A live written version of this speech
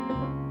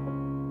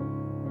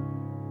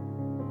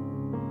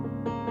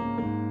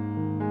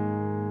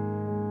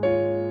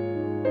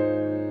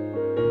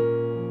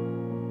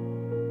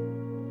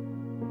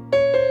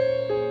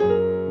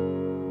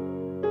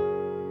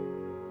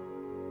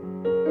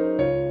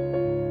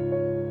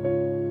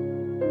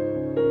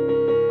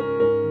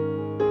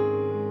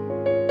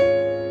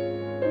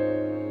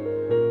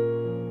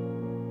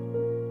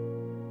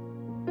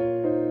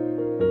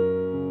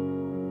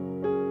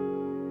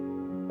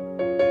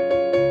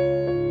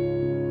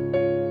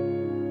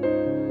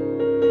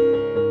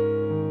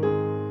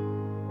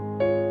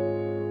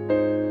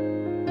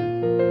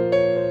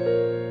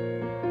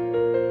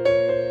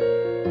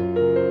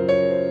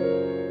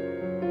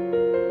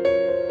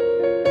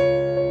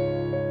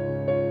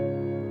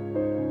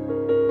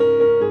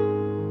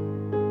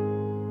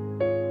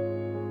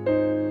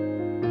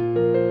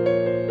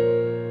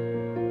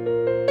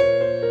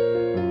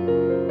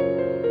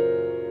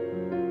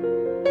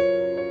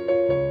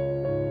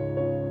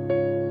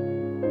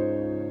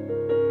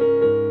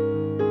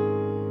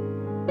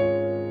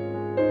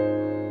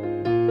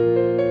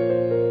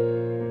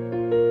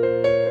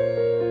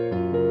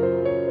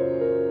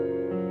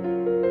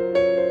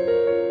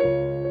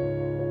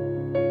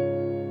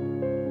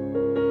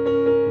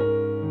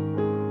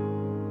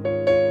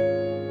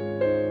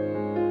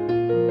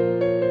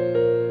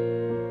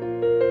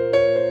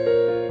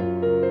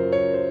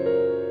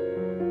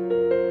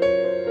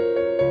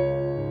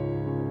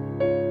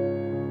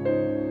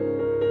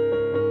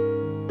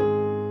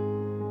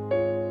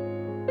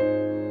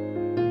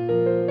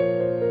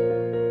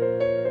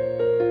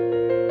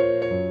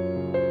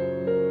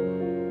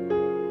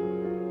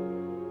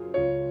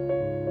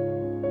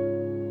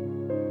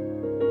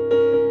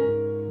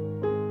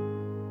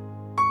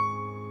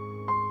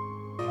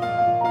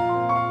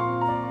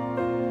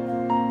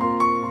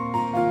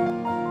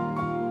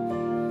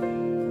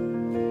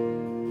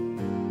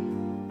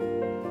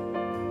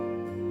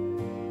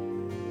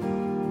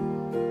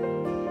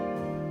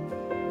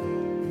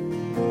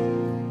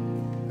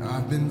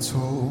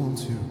told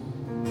to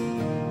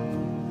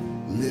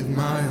live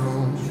my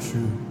own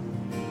truth,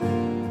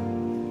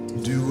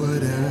 do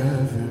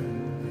whatever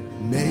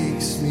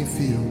makes me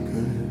feel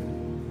good,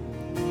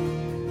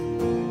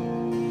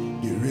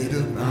 get rid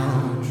of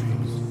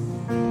boundaries,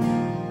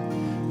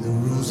 the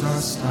rules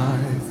are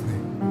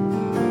stifling,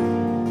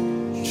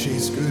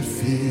 chase good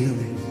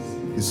feelings,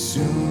 'cause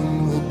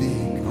soon we'll be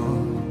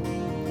gone.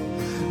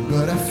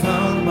 But I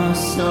found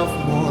myself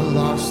more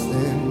lost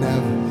than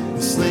ever,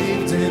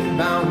 enslaved and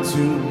bound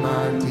to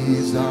my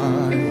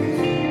desires.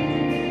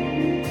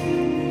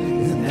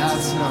 And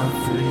that's not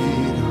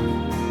freedom.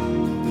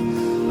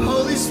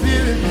 Holy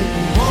Spirit, make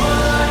me more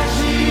like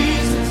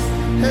Jesus.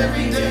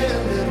 Every day a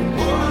little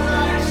more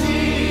like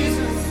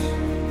Jesus.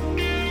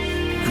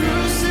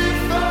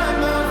 Crucify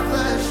my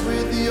flesh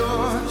with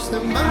yours,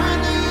 that my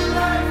new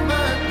life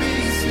might be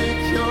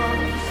secure.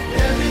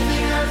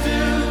 Everything I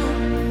do,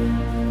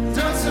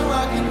 done so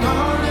I can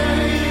honor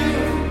you.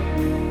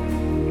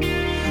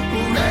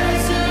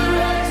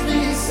 Resurrect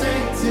me,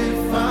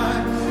 sanctify,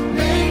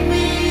 make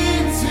me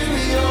into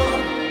your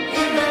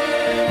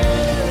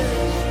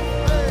image.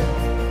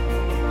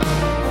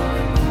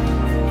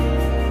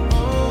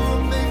 Oh,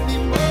 make me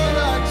more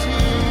like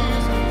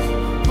Jesus,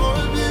 more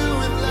of you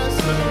and less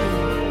of me.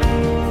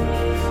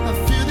 I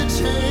feel the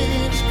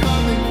change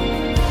coming,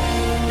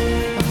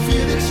 I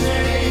feel the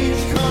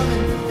change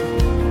coming.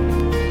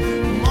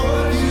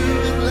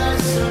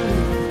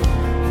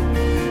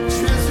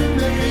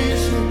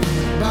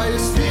 By your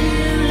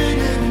spirit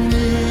in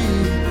me.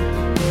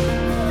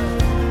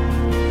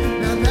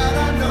 Now that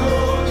I know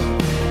you,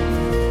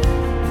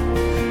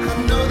 I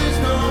know there's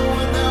no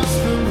one else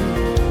for me,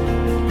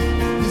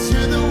 'cause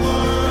you're the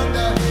one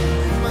that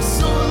my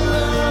soul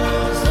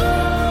loves.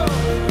 Oh,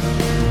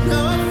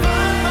 now I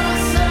find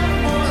myself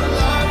more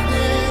alive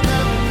than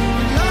ever,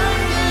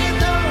 laid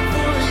down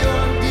for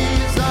your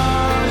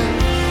desire.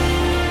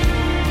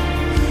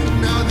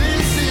 Now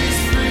this is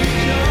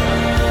freedom.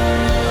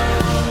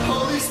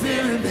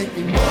 Make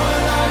me more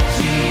like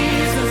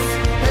Jesus.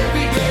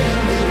 Every day a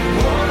little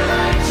more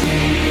like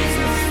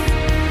Jesus.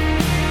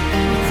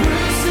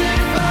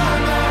 Crucify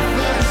my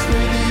flesh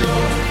with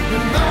yours,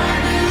 that my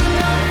new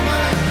life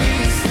might be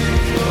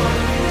secure.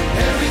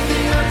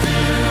 Everything I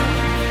do,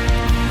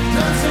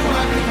 done so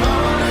I can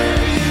honor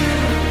you.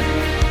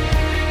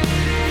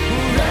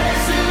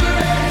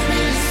 Resurrect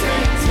me,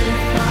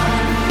 sanctify,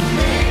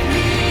 make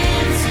me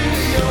into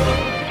your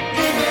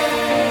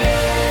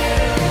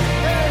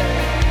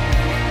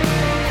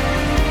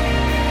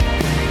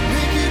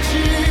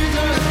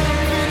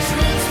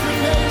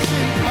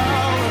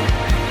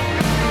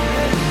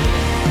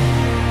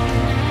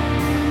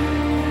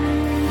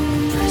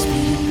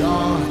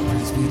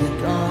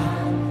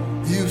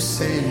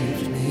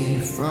saved me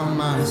from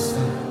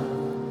myself.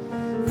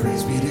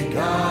 Praise be to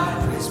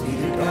God, praise be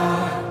to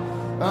God.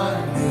 A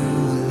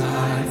new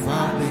life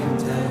I've been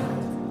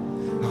dealt.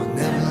 I'll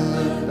never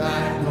look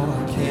back, no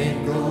I can't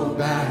go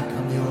back,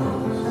 I'm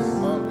yours.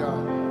 Oh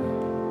God.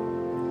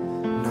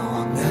 No,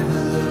 I'll never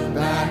look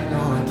back,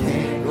 no I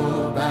can't go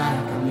back,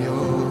 I'm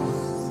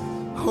yours.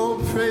 Oh,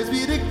 praise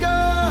be to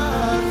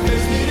God,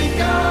 praise be to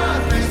God,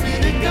 praise be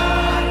to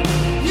God.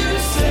 You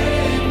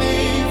saved me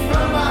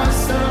from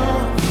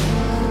myself.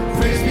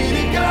 Praise be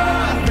to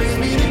God, praise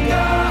be to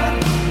God.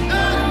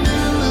 A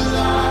new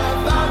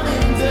life I've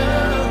been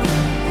dealt.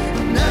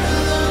 I'll never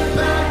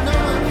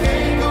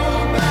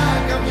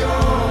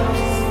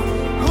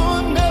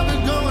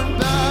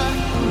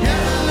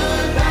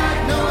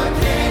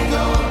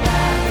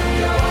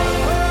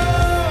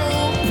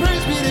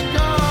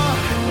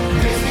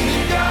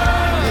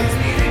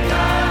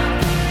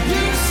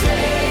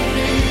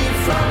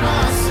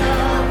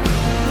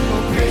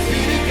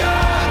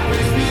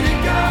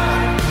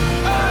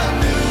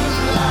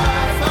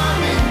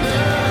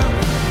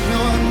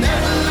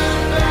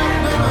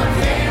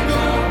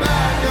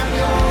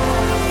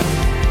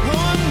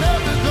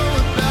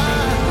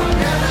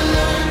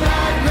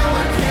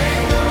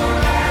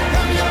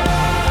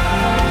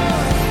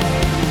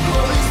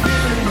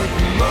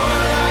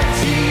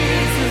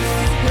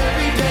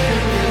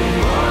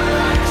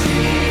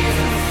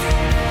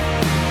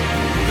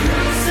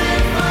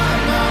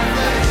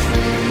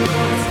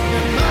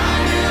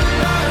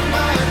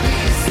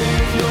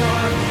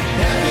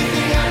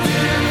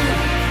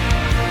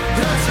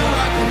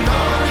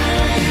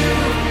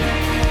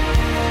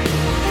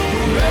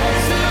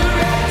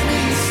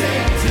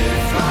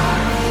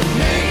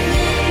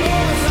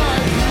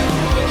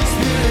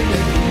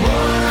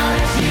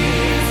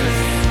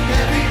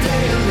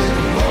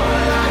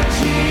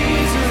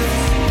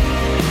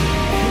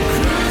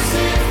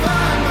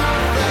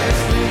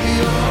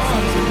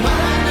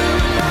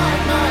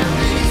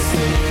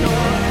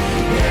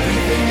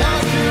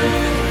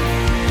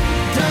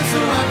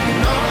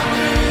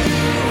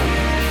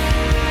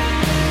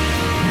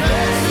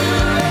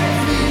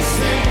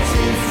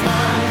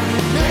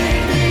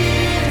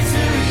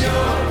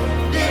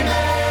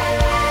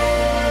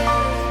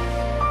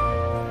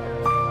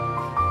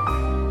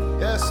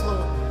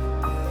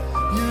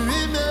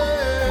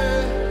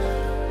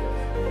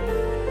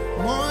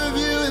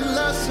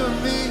of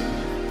me.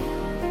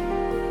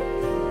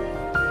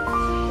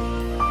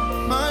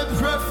 My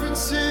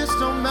preferences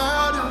don't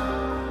matter.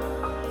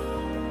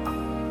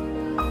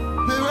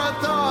 Where I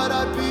thought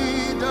I'd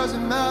be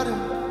doesn't matter.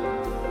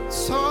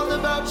 It's all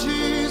about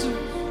Jesus.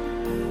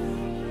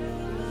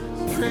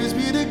 Praise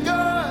be to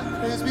God,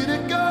 praise be to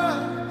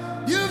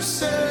God. You've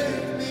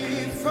saved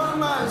me from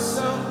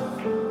myself.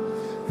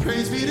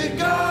 Praise be to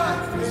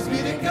God, praise be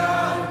to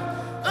God.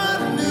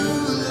 A new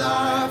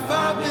life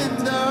I've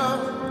been down.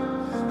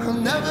 I'll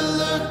never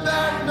look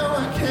back, no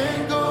I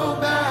can't go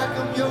back,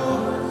 I'm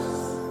yours.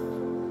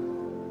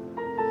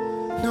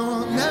 No,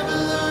 I'll never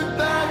look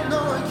back, no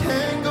I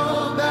can't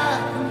go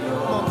back, I'm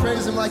yours. Come on,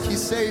 praise him like he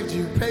saved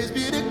you. Praise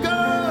be to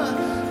God,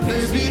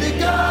 praise be to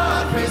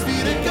God, praise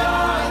be to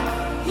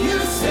God. You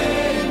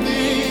saved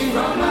me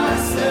from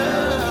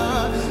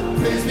myself.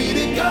 Praise be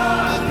to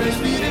God, praise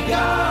be to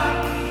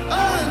God.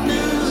 A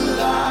new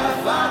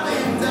life I've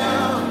been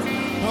down.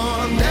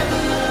 Oh, I'll never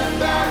look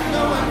back,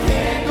 no I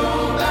can't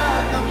go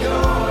back, I'm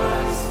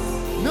yours.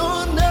 No,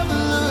 I'll never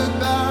look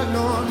back,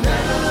 no I'll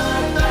never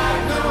look back,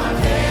 no I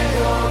can't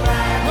go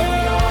back, I'm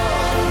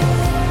yours.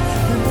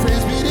 And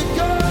praise be to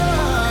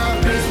God,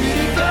 praise be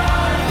to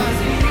God, praise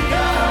be to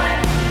God.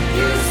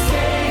 You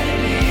saved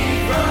me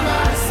from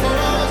myself.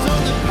 Oh, I was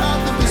on the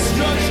path of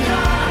destruction.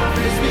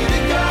 Praise be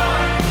to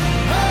God.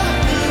 A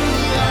new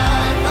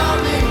life I've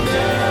been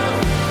down.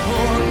 Oh,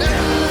 I'll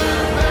never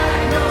look back,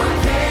 no I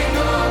can't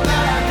go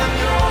back, I'm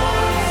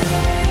yours.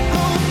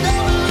 Oh, I'll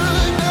never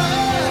look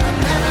back, I'll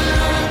never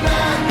look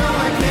back, no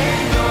I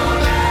can't go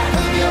back,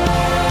 I'm yours.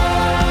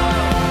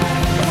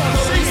 Come on,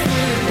 Holy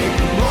Spirit, make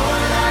me more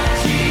like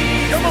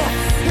Jesus. Come on.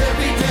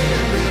 Every day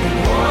a little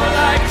more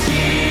like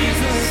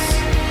Jesus.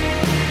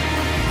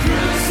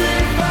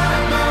 Crucify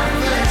my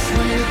flesh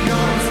with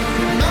yours.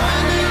 And my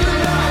new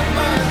life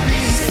might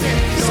be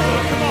secure.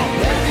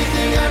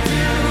 Everything I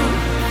do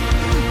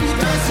is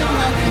done so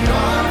I can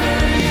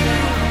honor you.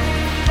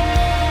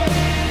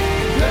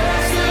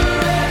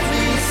 Resurrect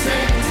me,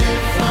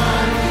 sanctify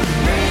me,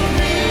 bring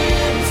me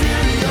into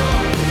your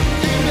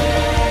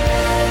image.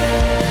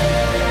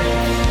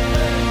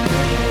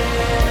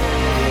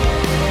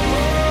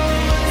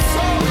 It's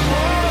all we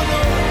want,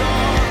 oh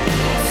God.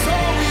 It's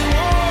all we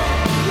want.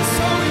 It's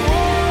all we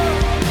want.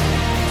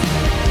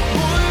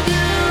 More of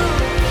you,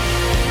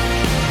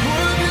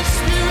 more of your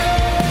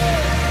spirit.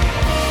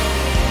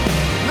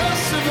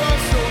 Less of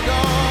us, oh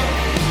God.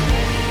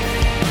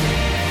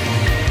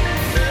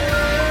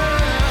 Yeah.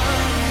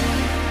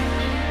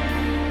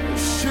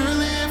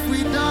 Surely if we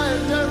die a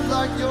death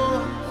like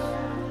yours,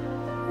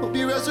 we'll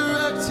be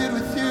resurrected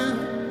with you.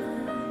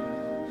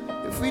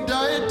 If we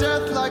die a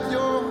death like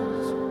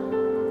yours,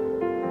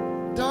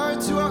 die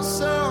to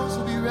ourselves,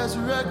 we'll be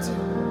resurrected.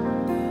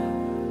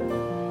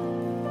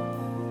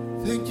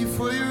 Thank you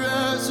for your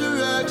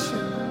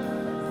resurrection.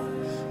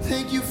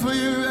 Thank you for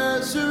your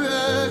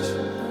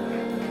resurrection.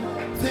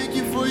 Thank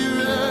you for your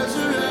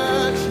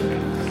resurrection.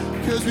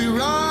 Cause we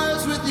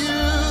rise with you,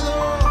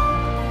 Lord.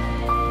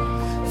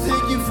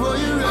 Thank you for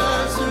your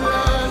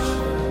resurrection.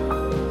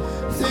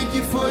 Thank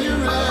you for your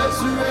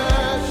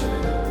resurrection.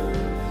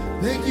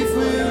 Thank you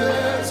for your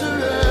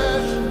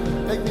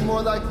resurrection. Make me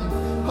more like you.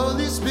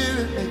 Holy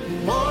Spirit, make me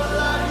more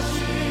like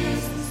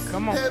Jesus.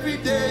 Come on. Every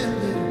day a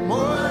little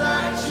more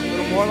like Jesus. A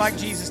little more like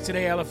Jesus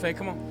today, LFA.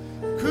 Come on.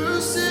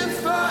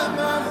 Crucify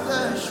my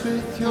flesh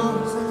with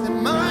yours,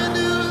 and my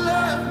new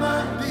life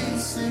might be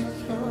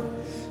secure.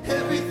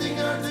 Everything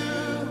I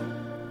do,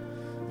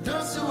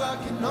 done so I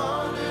can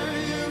honor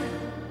you.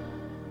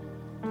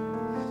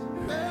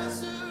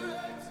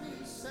 Resurrect me,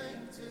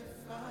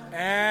 sanctify.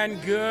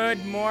 And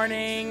good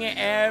morning,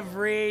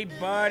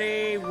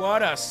 everybody.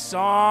 What a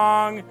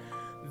song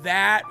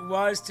that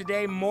was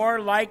today. More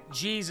Like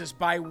Jesus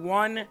by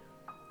One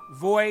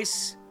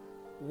Voice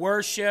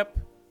Worship.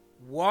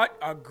 What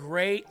a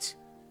great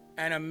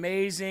and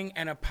amazing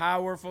and a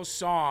powerful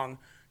song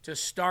to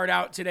start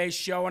out today's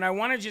show. And I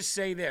want to just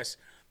say this.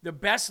 The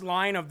best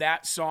line of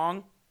that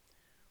song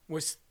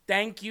was,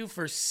 "Thank you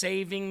for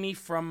saving me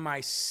from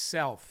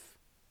myself."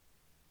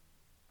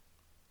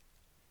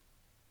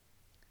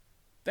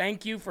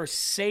 Thank you for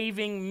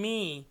saving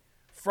me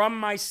from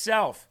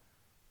myself.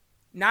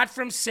 Not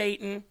from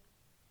Satan,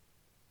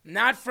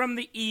 not from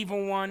the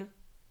evil one,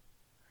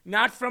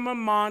 not from a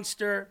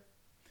monster,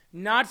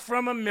 not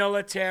from a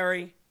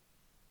military.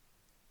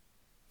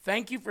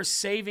 Thank you for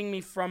saving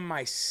me from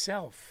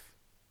myself.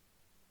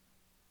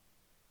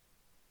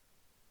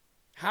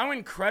 How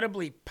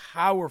incredibly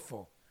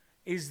powerful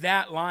is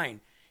that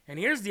line? And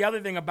here's the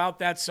other thing about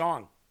that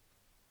song.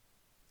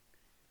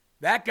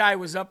 That guy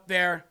was up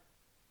there,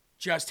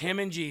 just him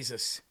and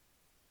Jesus.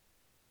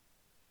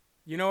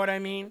 You know what I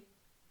mean?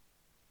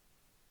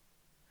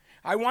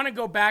 I want to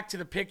go back to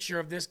the picture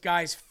of this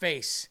guy's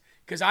face,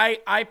 because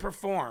I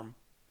perform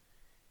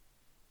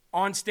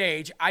on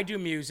stage, I do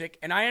music,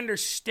 and I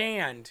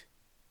understand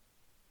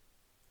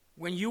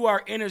when you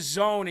are in a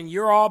zone and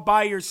you're all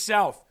by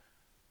yourself.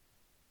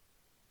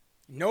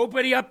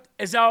 Nobody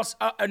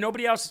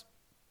else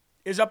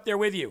is up there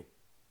with you.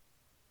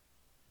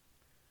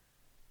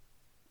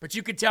 But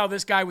you could tell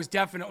this guy was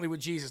definitely with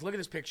Jesus. Look at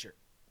this picture.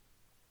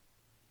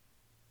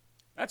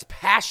 That's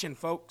passion,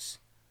 folks.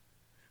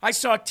 I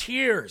saw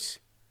tears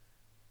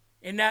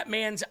in that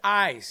man's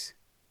eyes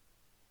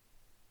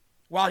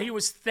while he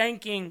was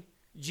thanking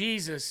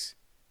Jesus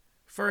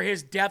for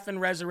his death and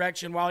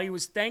resurrection, while he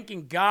was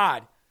thanking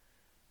God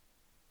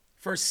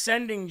for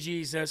sending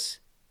Jesus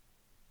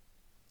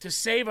to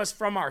save us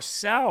from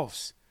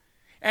ourselves.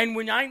 And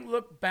when I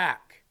look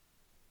back,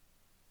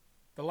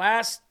 the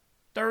last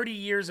 30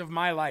 years of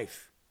my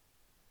life,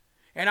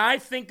 and I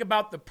think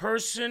about the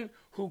person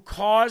who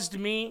caused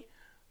me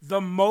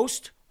the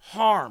most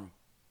harm,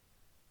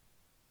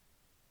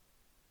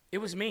 it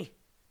was me.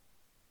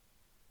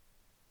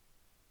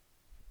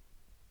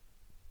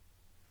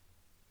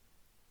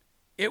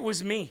 It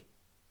was me.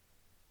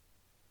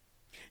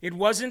 It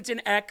wasn't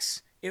an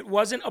ex. It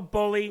wasn't a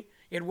bully.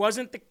 It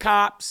wasn't the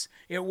cops.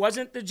 It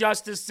wasn't the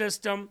justice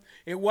system.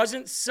 It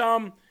wasn't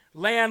some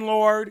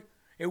landlord.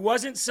 It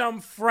wasn't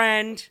some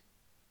friend.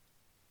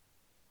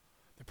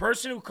 The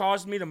person who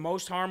caused me the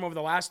most harm over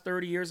the last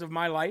 30 years of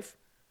my life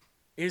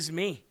is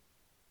me.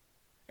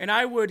 And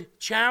I would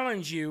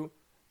challenge you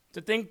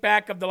to think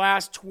back of the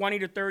last 20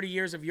 to 30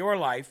 years of your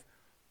life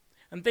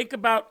and think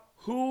about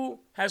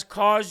who has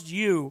caused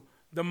you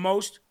the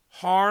most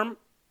harm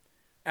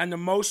and the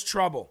most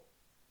trouble.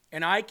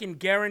 And I can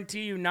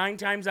guarantee you 9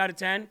 times out of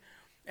 10,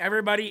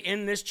 everybody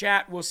in this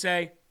chat will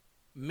say,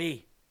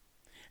 me.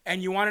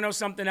 And you want to know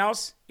something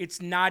else?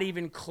 It's not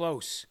even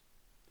close.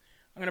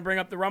 I'm going to bring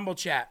up the Rumble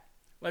chat.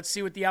 Let's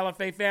see what the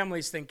LFA family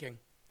is thinking.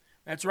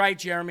 That's right,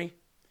 Jeremy.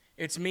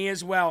 It's me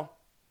as well.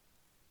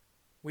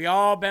 We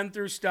all been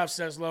through stuff,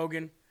 says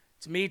Logan.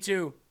 It's me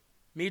too.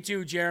 Me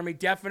too, Jeremy.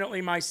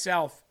 Definitely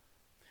myself.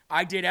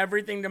 I did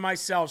everything to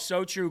myself.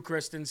 So true,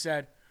 Kristen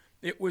said.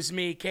 It was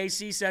me.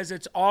 KC says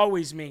it's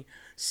always me.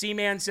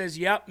 C-Man says,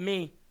 yep,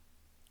 me.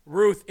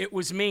 Ruth, it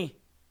was me.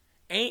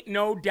 Ain't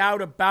no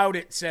doubt about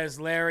it, says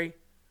Larry.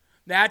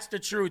 That's the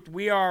truth.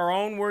 We are our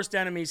own worst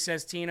enemies,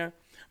 says Tina.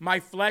 My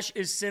flesh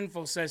is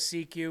sinful, says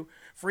CQ.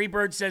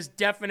 Freebird says,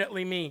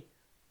 definitely me.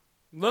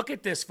 Look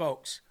at this,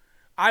 folks.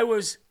 I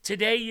was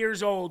today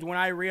years old when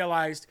I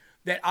realized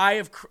that I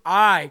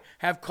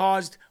have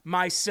caused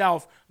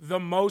myself the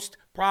most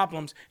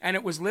problems. And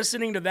it was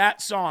listening to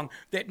that song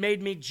that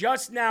made me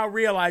just now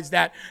realize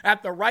that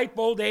at the ripe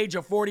old age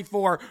of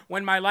 44,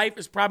 when my life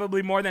is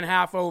probably more than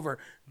half over,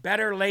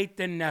 better late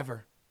than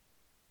never.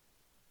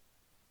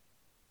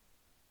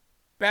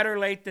 Better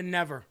late than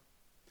never.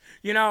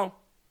 You know,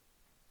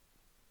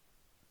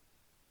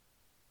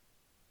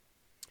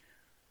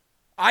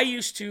 I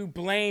used to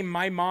blame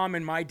my mom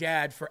and my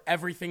dad for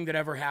everything that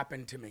ever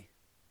happened to me.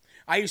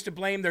 I used to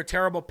blame their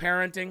terrible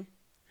parenting.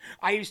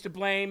 I used to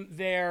blame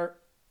their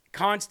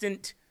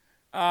constant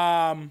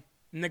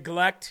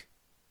neglect.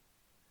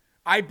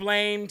 I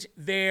blamed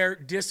their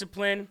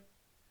discipline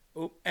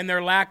and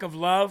their lack of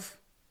love.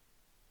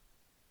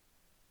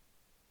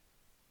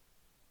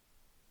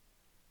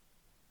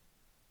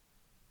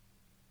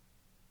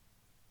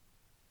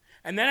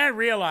 And then I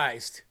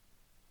realized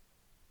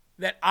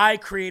that I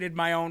created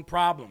my own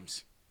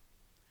problems.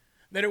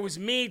 That it was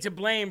me to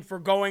blame for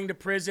going to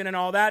prison and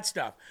all that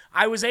stuff.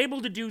 I was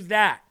able to do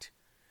that.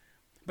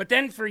 But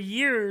then for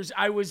years,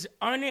 I was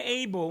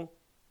unable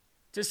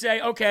to say,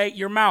 okay,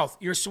 your mouth,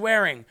 your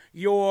swearing,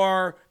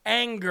 your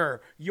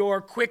anger,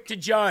 your quick to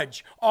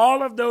judge,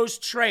 all of those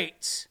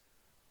traits,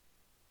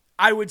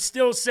 I would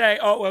still say,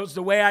 oh, it was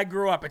the way I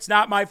grew up. It's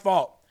not my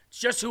fault. It's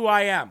just who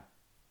I am.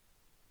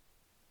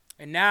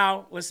 And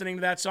now, listening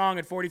to that song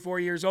at 44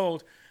 years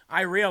old,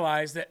 I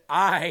realize that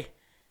I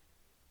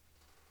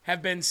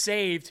have been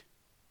saved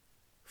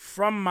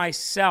from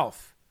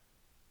myself.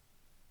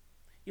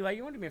 Eli,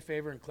 you want to do me a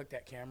favor and click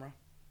that camera?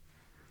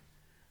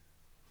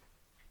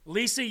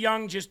 Lisa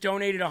Young just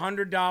donated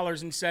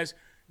 $100 and says,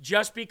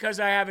 just because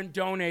I haven't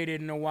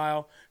donated in a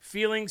while,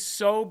 feeling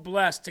so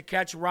blessed to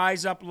catch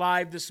Rise Up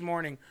Live this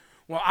morning.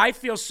 Well, I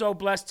feel so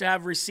blessed to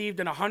have received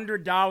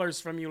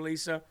 $100 from you,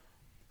 Lisa,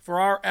 for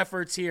our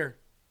efforts here.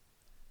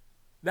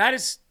 That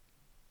is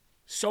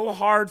so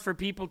hard for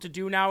people to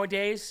do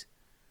nowadays.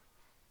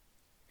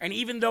 And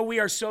even though we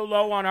are so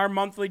low on our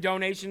monthly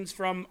donations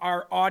from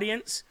our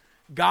audience,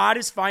 God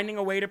is finding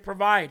a way to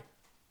provide.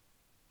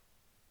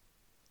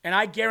 And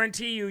I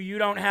guarantee you, you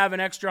don't have an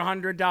extra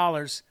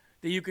 $100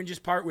 that you can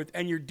just part with.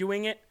 And you're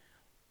doing it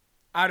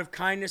out of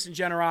kindness and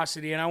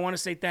generosity. And I want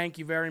to say thank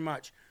you very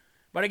much.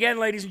 But again,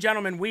 ladies and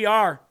gentlemen, we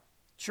are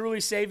truly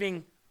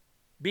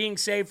being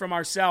saved from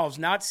ourselves,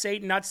 not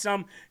Satan, not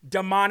some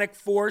demonic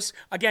force.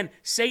 Again,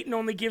 Satan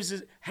only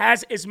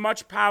has as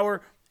much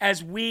power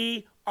as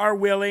we are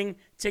willing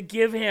to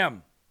give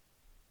him.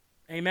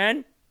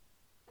 Amen?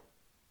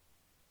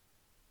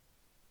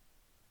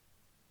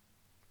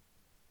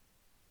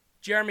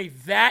 Jeremy,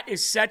 that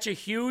is such a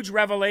huge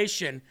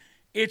revelation.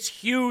 It's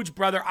huge,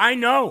 brother. I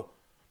know.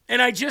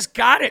 And I just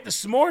got it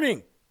this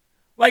morning.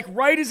 Like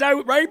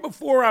right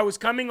before I was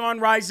coming on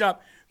Rise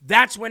Up,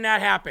 that's when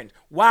that happened.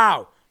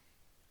 Wow.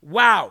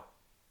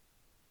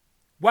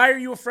 Why are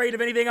you afraid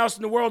of anything else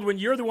in the world when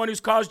you're the one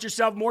who's caused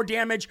yourself more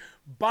damage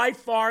by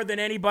far than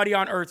anybody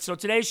on earth? So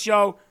today's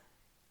show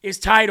is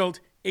titled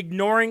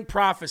Ignoring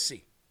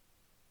Prophecy.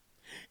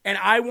 And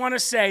I want to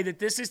say that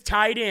this is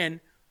tied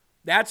in,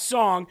 that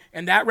song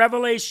and that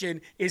revelation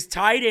is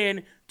tied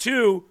in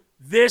to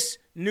this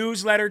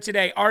newsletter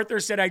today. Arthur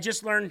said, I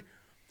just learned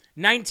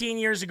 19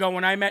 years ago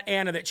when I met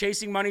Anna that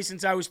chasing money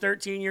since I was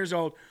 13 years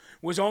old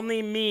was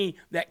only me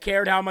that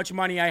cared how much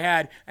money I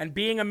had, and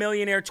being a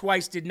millionaire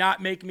twice did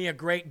not make me a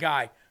great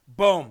guy.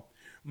 Boom.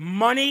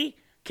 Money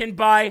can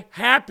buy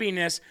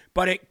happiness,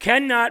 but it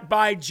cannot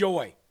buy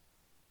joy.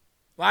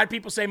 A lot of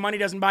people say money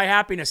doesn't buy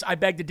happiness. I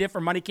beg to differ.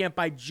 Money can't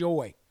buy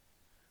joy.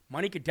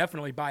 Money could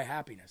definitely buy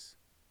happiness.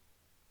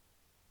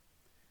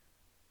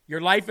 Your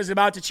life is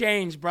about to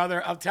change,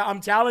 brother. I'm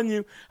telling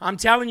you,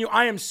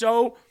 I am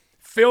so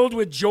filled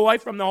with joy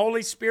from the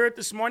Holy Spirit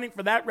this morning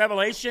for that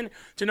revelation,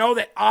 to know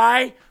that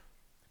I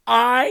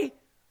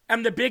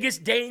am the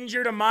biggest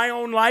danger to my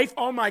own life.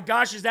 Oh my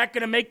gosh, is that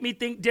going to make me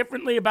think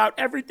differently about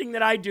everything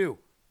that I do?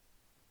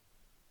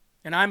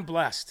 And I'm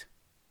blessed.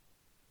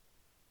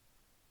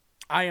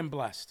 I am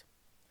blessed.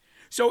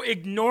 So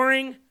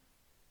ignoring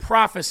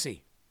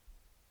prophecy.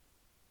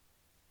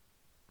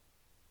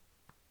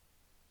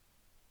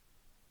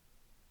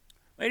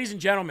 Ladies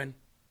and gentlemen,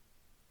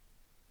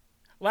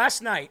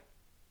 last night,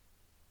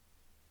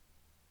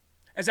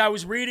 as I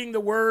was reading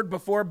the Word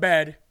before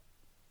bed,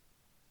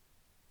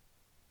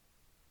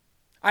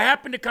 I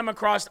happened to come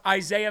across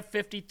Isaiah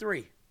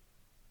 53.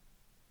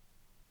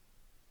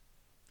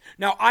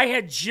 Now, I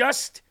had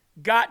just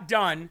got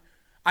done.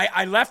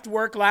 I left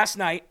work last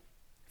night.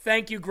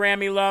 Thank you,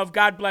 Grammy Love.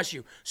 God bless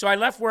you. So I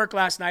left work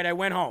last night. I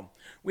went home.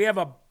 We have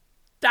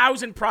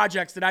 1,000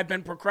 projects that I've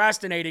been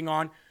procrastinating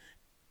on,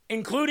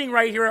 including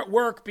right here at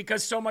work,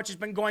 because so much has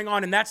been going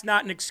on, and that's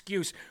not an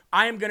excuse.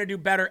 I am going to do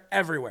better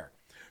everywhere.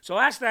 So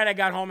last night I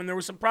got home, and there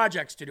were some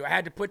projects to do. I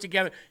had to put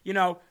together,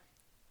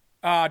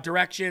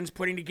 directions,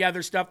 putting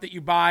together stuff that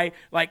you buy,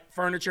 like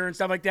furniture and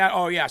stuff like that.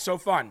 Oh, yeah, so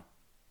fun.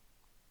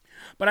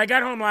 But I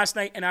got home last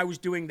night, and I was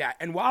doing that.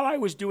 And while I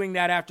was doing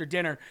that after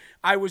dinner,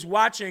 I was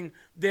watching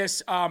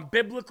this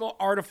biblical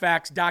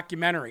artifacts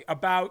documentary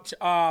about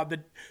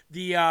the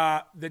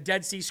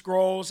Dead Sea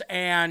Scrolls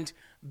and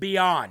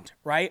beyond,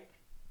 right?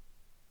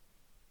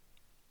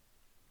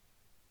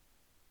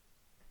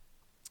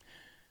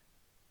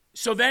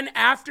 So then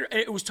after,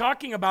 it was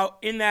talking about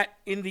in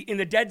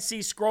the Dead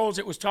Sea Scrolls,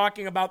 it was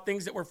talking about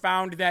things that were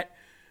found that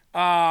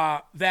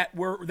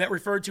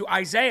referred to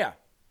Isaiah,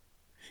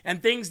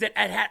 and things that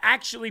had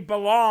actually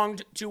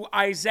belonged to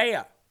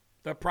Isaiah,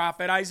 the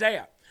prophet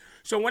Isaiah.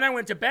 So when I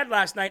went to bed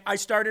last night, I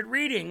started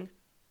reading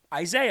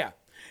Isaiah,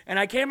 and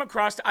I came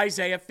across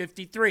Isaiah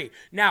 53.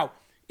 Now,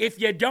 if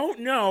you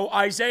don't know,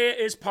 Isaiah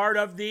is part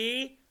of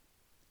the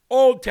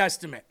Old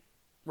Testament,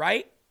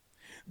 right?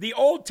 The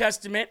Old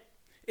Testament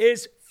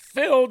is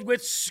filled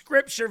with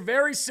scripture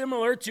very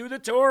similar to the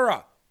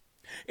Torah.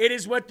 It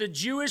is what the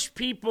Jewish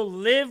people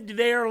lived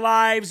their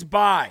lives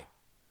by.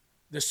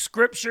 The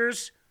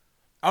scriptures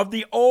of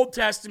the Old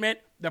Testament,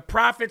 the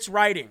prophets'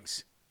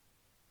 writings.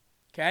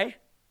 Okay?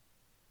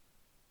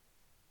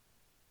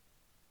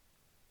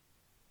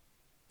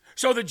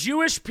 So the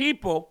Jewish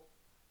people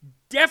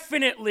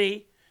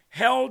definitely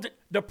held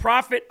the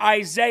prophet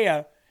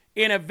Isaiah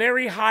in a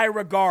very high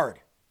regard.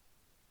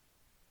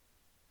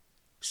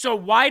 So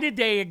why did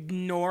they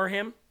ignore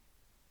him?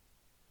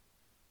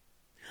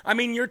 I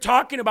mean, you're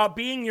talking about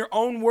being your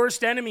own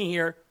worst enemy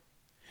here,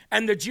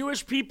 and the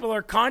Jewish people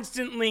are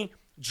constantly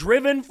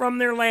driven from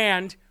their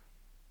land,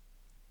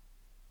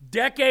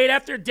 decade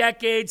after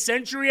decade,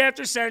 century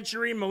after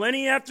century,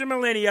 millennia after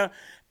millennia,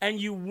 and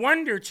you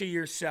wonder to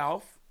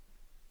yourself,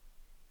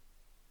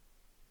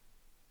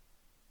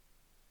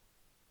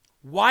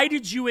 why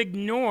did you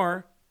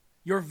ignore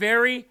your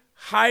very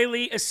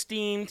highly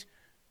esteemed,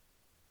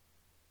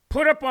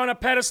 put up on a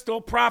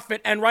pedestal prophet,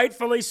 and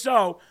rightfully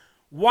so?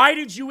 Why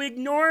did you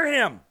ignore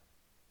him?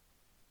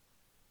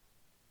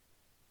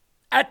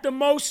 At the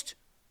most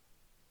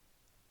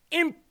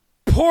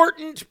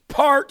important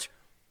part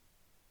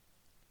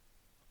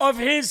of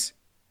his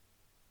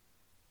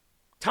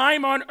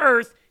time on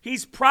earth,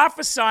 he's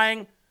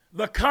prophesying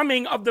the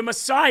coming of the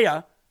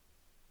Messiah,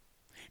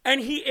 and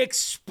he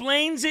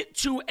explains it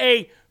to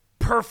a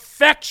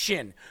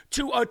perfection,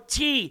 to a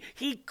T.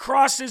 He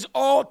crosses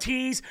all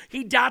T's,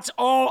 he dots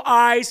all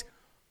I's.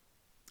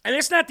 And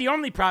it's not the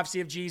only prophecy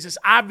of Jesus.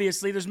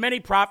 Obviously, there's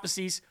many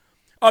prophecies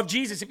of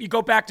Jesus. If you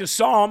go back to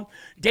Psalm,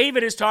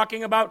 David is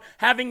talking about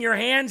having your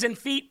hands and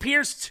feet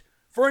pierced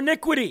for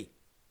iniquity.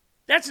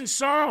 That's in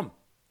Psalm.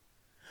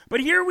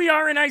 But here we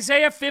are in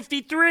Isaiah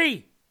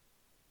 53.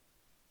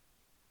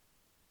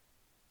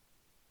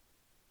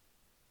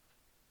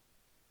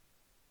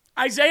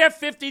 Isaiah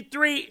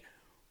 53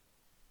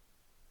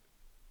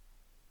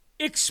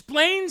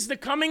 explains the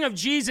coming of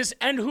Jesus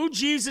and who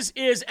Jesus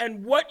is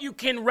and what you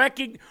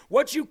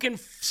can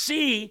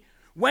see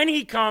when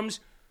he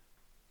comes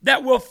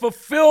that will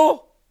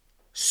fulfill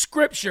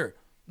Scripture,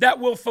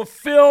 that will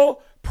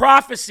fulfill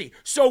prophecy.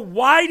 So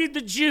why did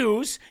the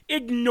Jews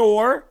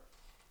ignore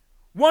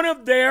one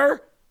of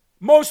their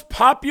most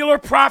popular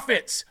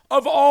prophets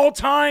of all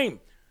time?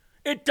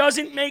 It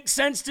doesn't make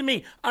sense to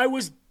me. I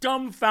was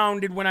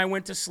dumbfounded when I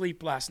went to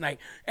sleep last night,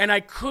 and I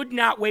could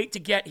not wait to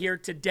get here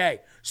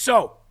today.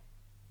 So,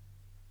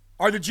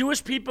 are the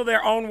Jewish people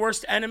their own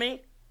worst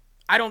enemy?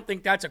 I don't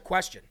think that's a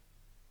question.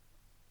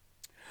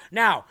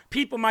 Now,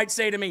 people might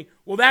say to me,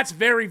 well, that's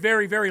very,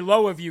 very, very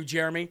low of you,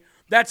 Jeremy.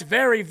 That's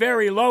very,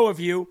 very low of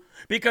you,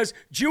 because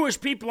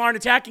Jewish people aren't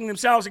attacking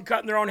themselves and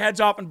cutting their own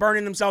heads off and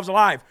burning themselves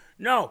alive.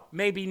 No,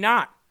 maybe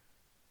not.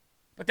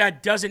 But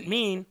that doesn't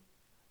mean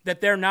that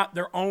they're not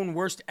their own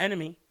worst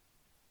enemy.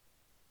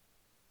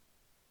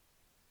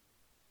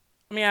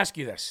 Let me ask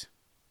you this.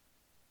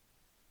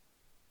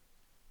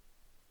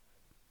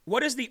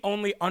 What is the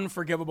only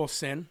unforgivable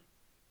sin?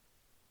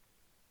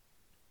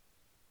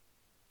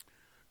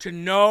 To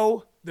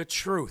know the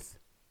truth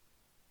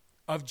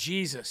of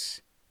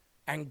Jesus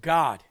and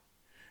God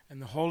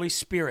and the Holy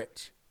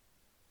Spirit,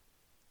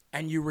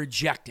 and you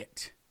reject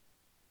it.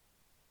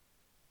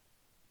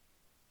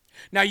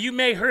 Now, you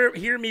may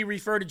hear me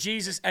refer to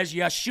Jesus as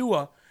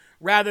Yeshua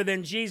rather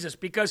than Jesus,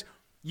 because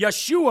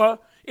Yeshua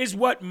is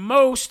what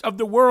most of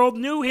the world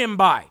knew him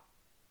by.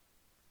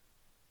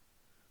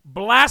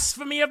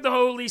 Blasphemy of the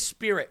Holy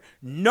Spirit,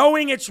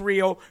 knowing it's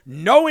real,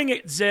 knowing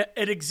it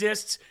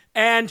exists,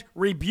 and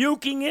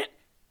rebuking it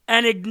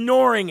and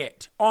ignoring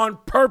it on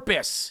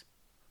purpose.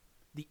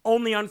 The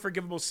only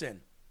unforgivable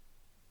sin.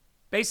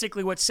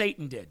 Basically what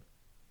Satan did.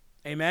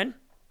 Amen?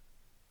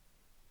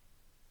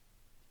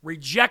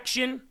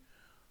 Rejection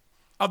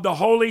of the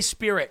Holy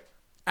Spirit.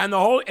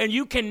 And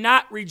you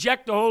cannot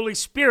reject the Holy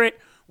Spirit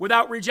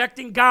without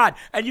rejecting God.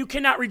 And you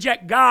cannot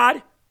reject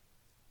God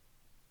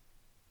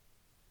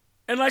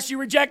unless you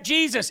reject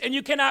Jesus. And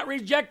you cannot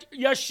reject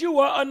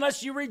Yeshua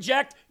unless you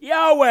reject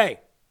Yahweh.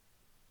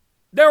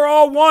 They're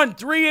all one,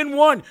 3 in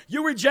 1.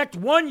 You reject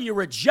one, you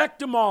reject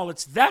them all.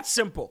 It's that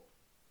simple.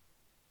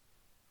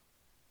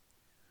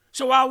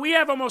 So while we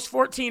have almost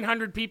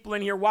 1,400 people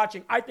in here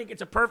watching, I think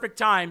it's a perfect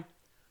time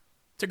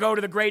to go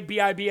to the great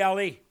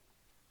Bible.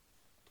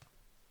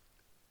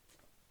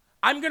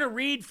 I'm going to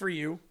read for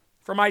you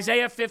from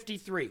Isaiah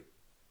 53.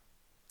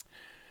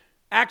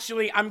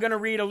 Actually, I'm going to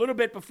read a little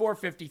bit before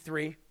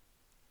 53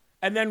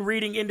 and then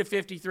reading into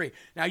 53.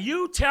 Now,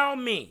 you tell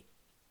me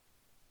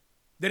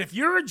that if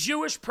you're a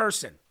Jewish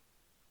person,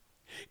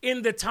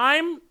 in the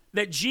time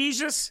that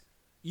Jesus,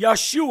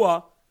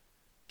 Yeshua,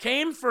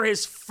 came for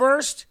his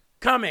first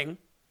coming,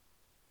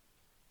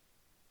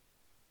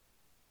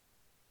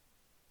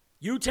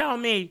 you tell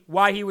me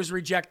why he was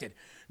rejected.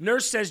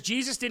 Nurse says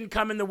Jesus didn't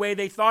come in the way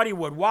they thought he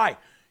would. Why?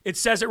 It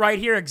says it right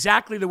here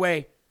exactly the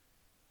way.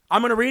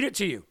 I'm going to read it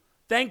to you.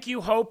 Thank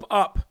you, Hope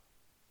Up.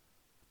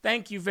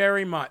 Thank you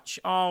very much.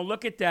 Oh,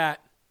 look at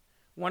that.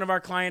 One of our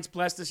clients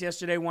blessed us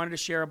yesterday, wanted to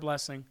share a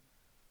blessing.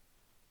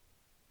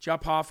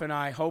 Jophoff and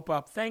I, Hope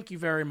Up. Thank you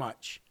very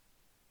much.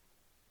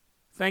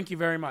 Thank you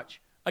very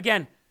much.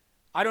 Again,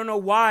 I don't know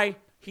why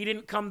he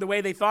didn't come the way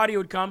they thought he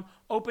would come.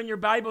 Open your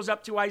Bibles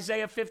up to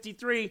Isaiah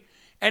 53,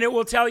 and it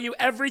will tell you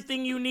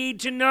everything you need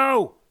to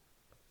know.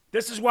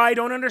 This is why I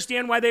don't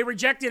understand why they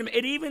rejected him.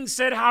 It even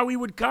said how he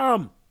would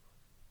come.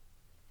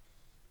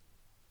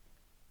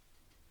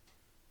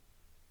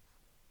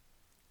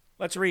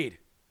 Let's read.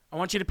 I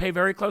want you to pay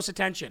very close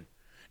attention.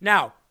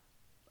 Now,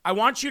 I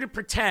want you to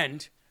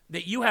pretend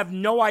that you have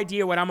no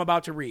idea what I'm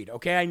about to read,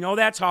 okay? I know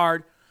that's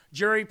hard.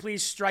 Jury,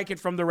 please strike it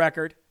from the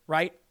record,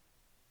 right?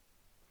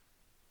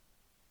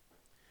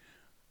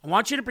 I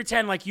want you to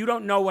pretend like you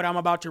don't know what I'm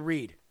about to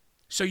read,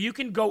 so you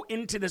can go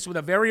into this with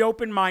a very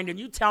open mind, and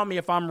you tell me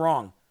if I'm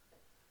wrong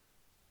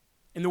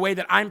in the way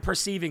that I'm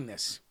perceiving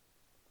this.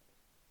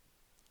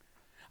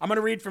 I'm going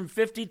to read from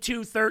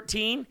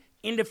 52:13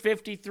 into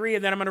 53,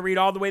 and then I'm going to read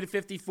all the way to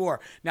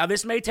 54. Now,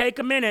 this may take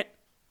a minute,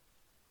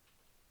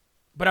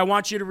 but I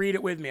want you to read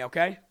it with me,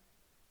 okay?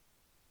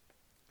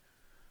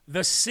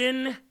 The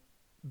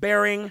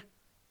sin-bearing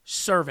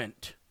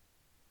servant.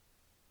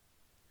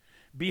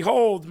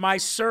 Behold, my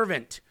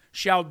servant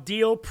shall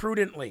deal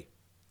prudently.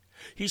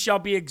 He shall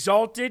be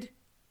exalted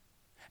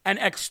and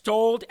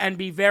extolled and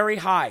be very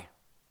high.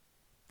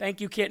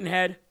 Thank you,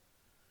 Kittenhead.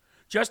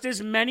 Just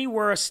as many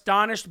were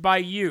astonished by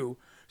you,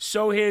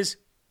 so his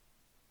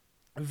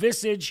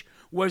visage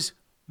was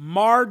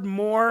marred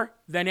more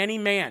than any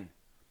man,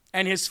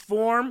 and his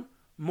form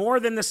more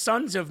than the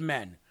sons of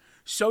men.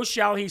 So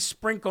shall he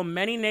sprinkle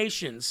many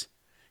nations.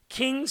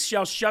 Kings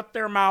shall shut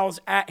their mouths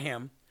at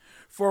him.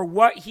 For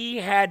what he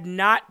had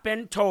not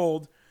been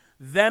told,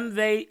 them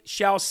they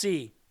shall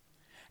see.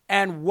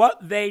 And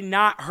what they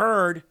not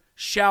heard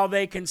shall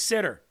they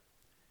consider.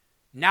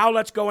 Now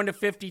let's go into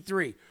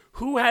 53.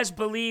 Who has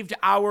believed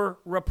our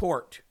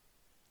report?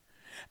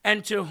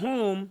 And to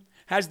whom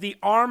has the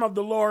arm of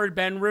the Lord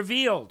been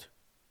revealed?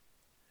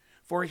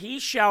 For he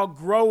shall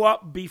grow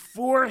up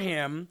before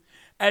him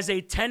as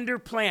a tender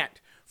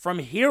plant. From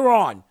here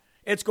on,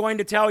 it's going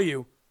to tell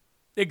you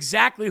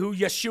exactly who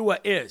Yeshua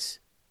is.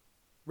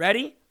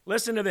 Ready?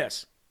 Listen to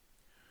this.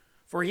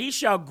 For he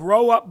shall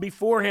grow up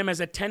before him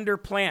as a tender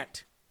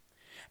plant,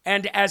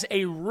 and as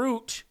a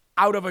root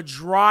out of a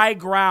dry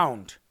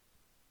ground.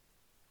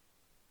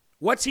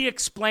 What's he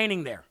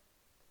explaining there?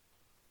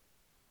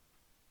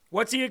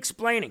 What's he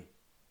explaining?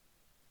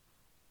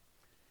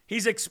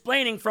 He's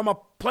explaining from a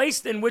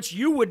place in which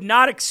you would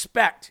not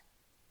expect.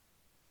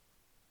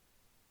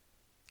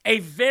 A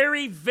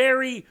very,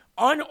 very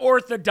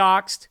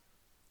unorthodox,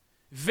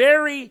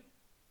 very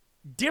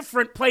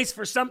different place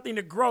for something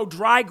to grow,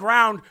 dry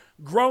ground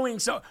growing.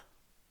 So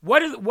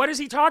what is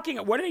he talking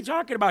about? What are they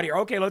talking about here?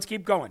 Okay, let's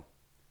keep going.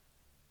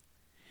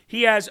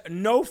 He has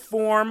no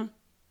form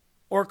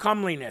or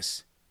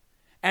comeliness.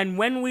 And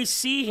when we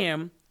see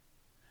him,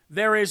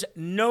 there is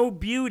no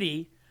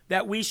beauty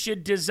that we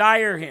should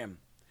desire him.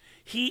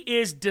 He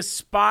is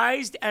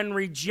despised and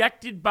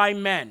rejected by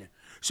men.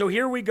 So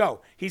here we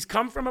go. He's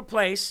come from a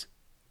place,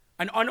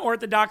 an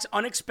unorthodox,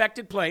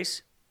 unexpected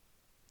place.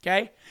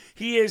 Okay?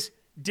 He is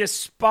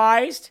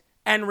despised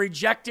and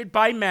rejected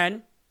by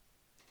men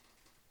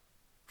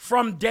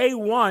from day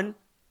one.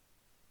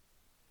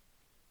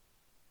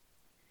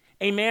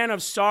 A man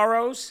of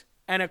sorrows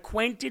and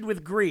acquainted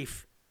with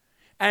grief,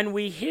 and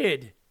we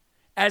hid,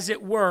 as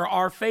it were,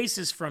 our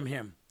faces from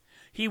him.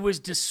 He was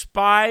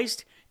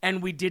despised,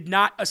 and we did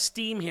not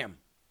esteem him.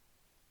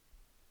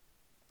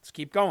 Let's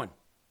keep going.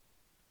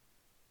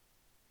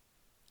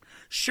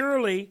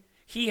 Surely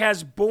he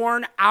has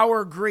borne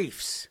our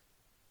griefs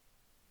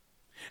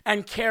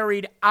and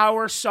carried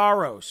our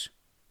sorrows.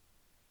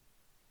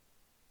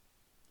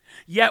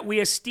 Yet we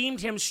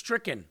esteemed him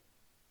stricken,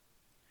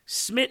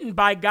 smitten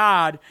by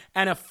God,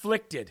 and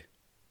afflicted.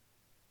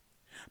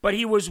 But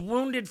he was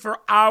wounded for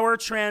our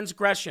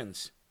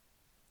transgressions.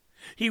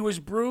 He was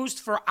bruised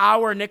for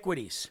our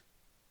iniquities.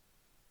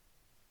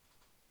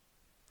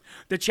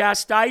 The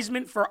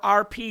chastisement for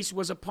our peace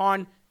was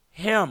upon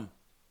him.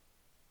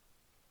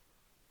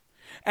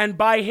 And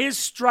by his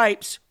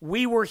stripes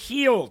we were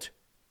healed.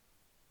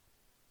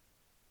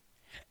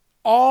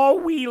 All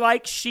we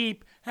like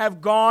sheep have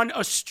gone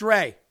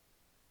astray.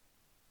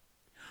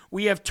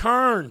 We have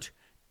turned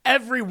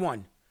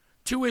everyone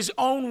to his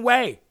own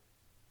way.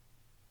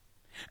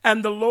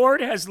 And the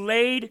Lord has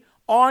laid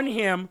on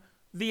him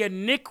the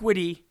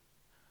iniquity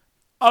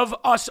of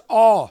us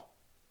all.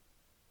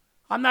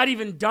 I'm not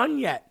even done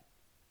yet.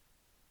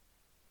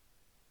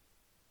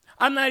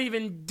 I'm not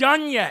even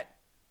done yet.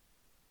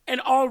 And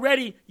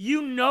already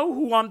you know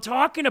who I'm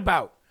talking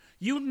about.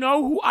 You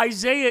know who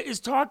Isaiah is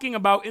talking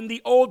about in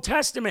the Old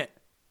Testament.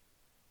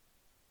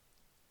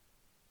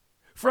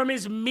 From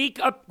his meek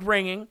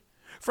upbringing,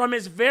 from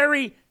his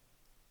very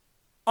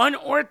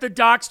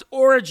unorthodox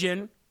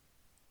origin,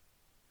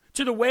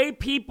 to the way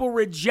people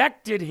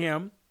rejected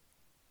him,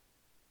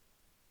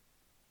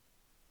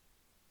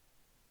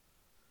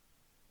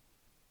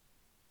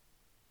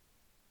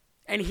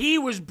 and he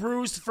was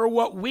bruised for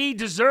what we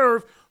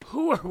deserve.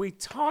 Who are we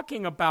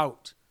talking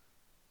about?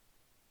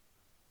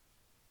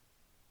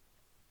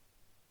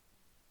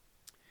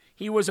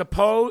 He was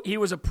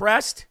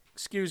oppressed,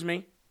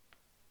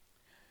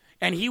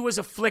 and he was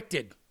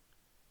afflicted.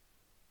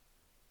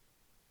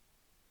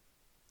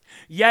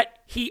 Yet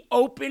he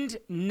opened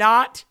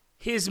not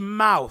his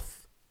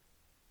mouth.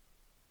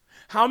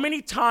 How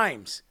many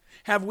times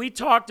have we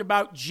talked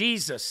about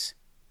Jesus,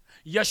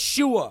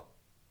 Yeshua,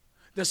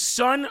 the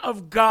Son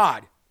of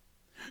God,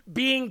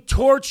 being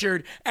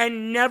tortured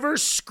and never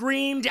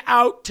screamed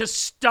out to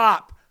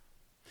stop,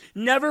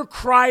 never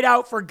cried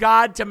out for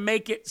God to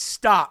make it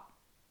stop?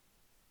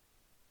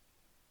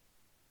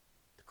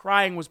 The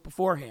crying was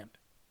beforehand.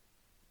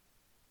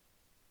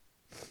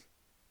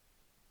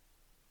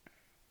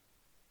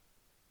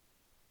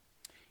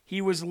 He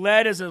was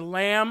led as a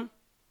lamb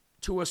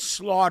to a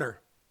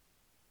slaughter,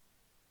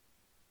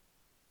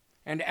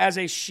 and as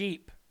a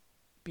sheep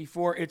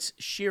before its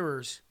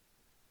shearers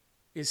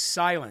is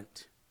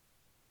silent,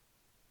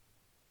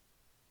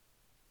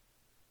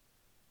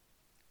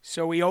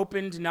 so he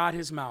opened not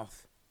his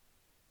mouth.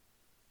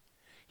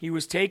 He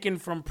was taken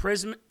from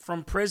prison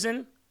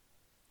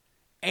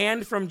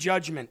and from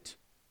judgment.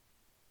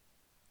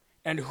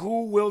 And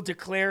who will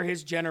declare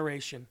his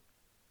generation?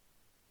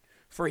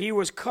 For he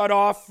was cut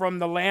off from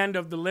the land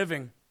of the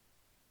living.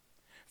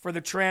 For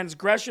the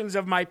transgressions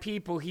of my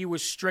people he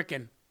was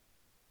stricken.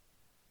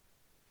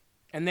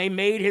 And they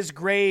made his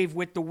grave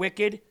with the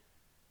wicked,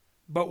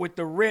 but with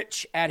the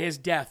rich at his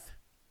death.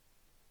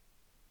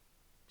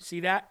 See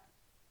that?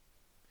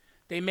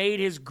 They made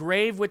his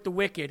grave with the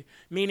wicked,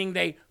 meaning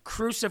they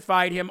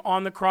crucified him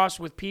on the cross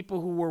with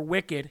people who were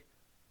wicked,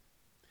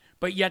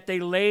 but yet they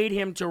laid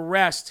him to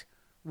rest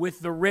with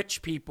the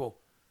rich people.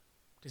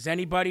 Does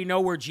anybody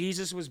know where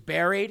Jesus was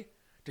buried?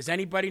 Does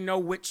anybody know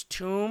which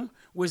tomb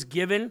was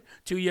given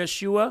to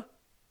Yeshua?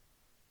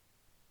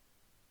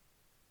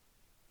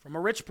 From a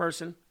rich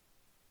person.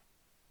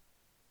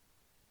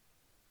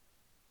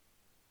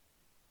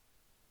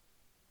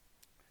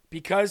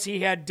 Because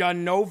he had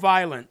done no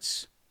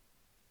violence,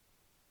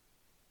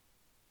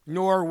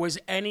 nor was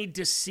any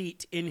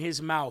deceit in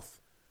his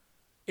mouth.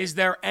 Is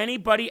there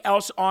anybody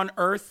else on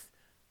earth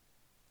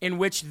in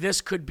which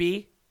this could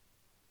be?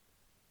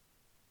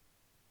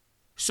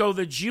 So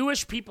the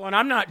Jewish people, and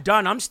I'm not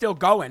done, I'm still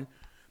going,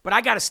 but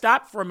I got to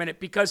stop for a minute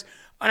because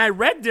when I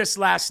read this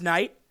last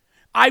night,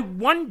 I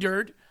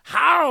wondered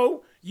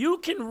how you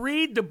can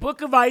read the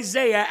book of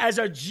Isaiah as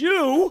a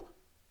Jew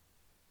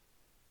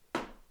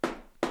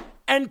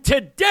and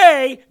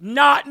today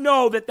not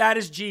know that that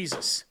is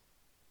Jesus.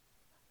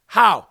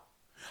 How?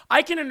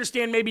 I can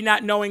understand maybe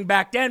not knowing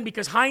back then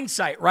because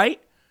hindsight,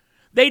 right?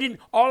 They didn't,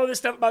 all of this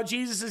stuff about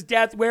Jesus'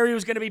 death, where he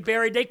was going to be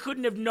buried, they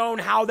couldn't have known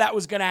how that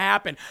was going to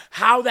happen,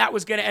 how that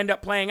was going to end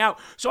up playing out.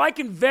 So I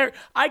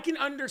can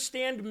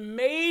understand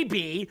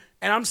maybe,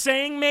 and I'm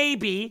saying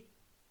maybe,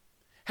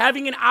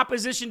 having an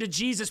opposition to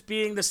Jesus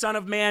being the Son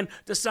of Man,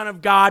 the Son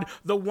of God,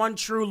 the one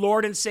true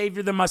Lord and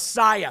Savior, the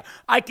Messiah.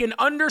 I can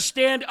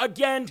understand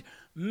again,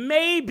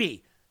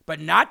 maybe, but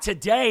not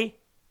today.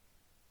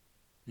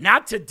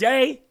 Not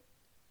today.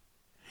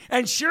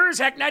 And sure as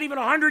heck, not even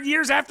 100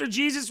 years after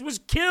Jesus was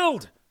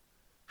killed.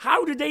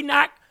 How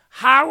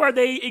are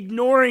they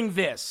ignoring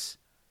this?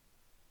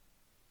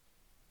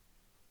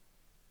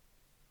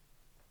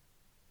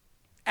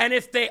 And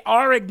if they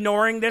are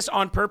ignoring this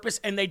on purpose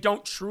and they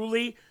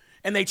truly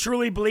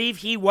believe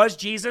he was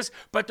Jesus,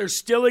 but they're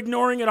still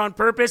ignoring it on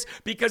purpose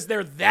because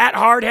they're that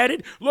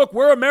hard-headed. Look,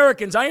 we're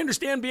Americans. I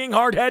understand being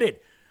hard-headed.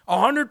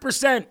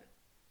 100%.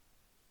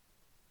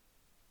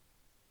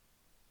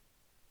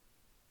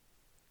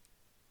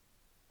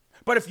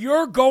 But if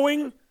you're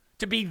going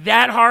to be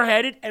that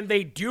hard-headed and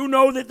they do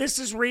know that this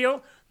is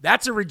real,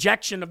 that's a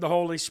rejection of the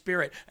Holy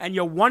Spirit. And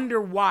you'll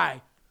wonder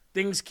why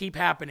things keep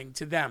happening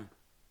to them.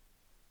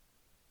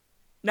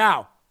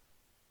 Now,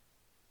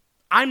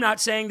 I'm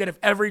not saying that if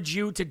every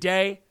Jew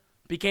today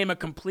became a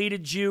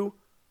completed Jew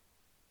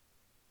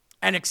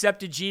and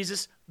accepted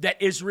Jesus,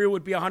 that Israel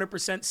would be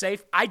 100%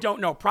 safe. I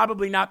don't know.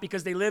 Probably not,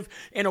 because they live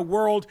in a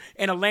world,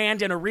 in a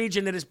land, in a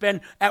region that has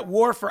been at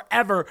war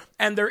forever,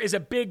 and there is a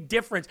big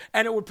difference.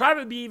 And it would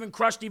probably be even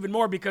crushed even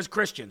more because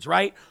Christians,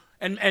 right?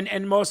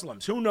 And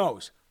Muslims. Who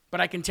knows?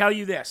 But I can tell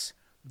you this.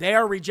 They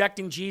are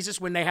rejecting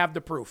Jesus when they have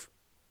the proof.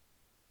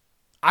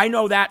 I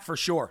know that for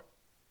sure.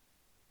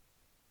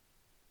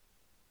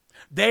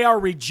 They are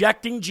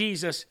rejecting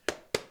Jesus,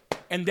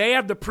 and they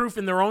have the proof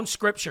in their own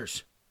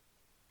scriptures.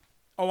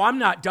 Oh, I'm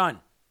not done.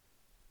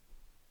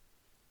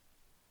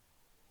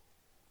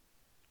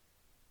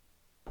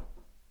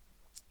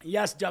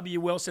 Yes, W.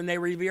 Wilson, they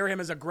revere him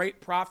as a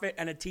great prophet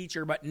and a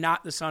teacher, but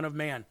not the Son of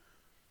Man.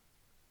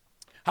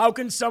 How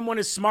can someone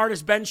as smart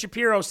as Ben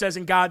Shapiro says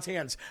in God's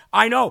hands?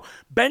 I know.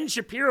 Ben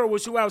Shapiro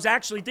was who I was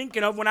actually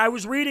thinking of when I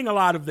was reading a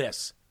lot of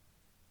this.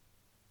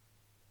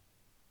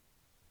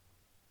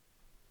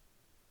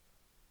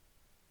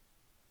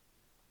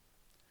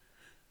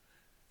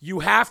 You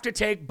have to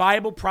take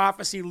Bible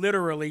prophecy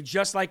literally,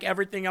 just like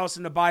everything else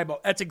in the Bible.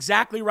 That's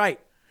exactly right.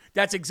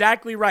 That's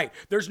exactly right.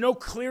 There's no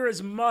clear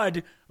as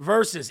mud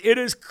verses. It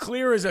is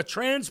clear as a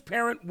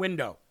transparent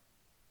window.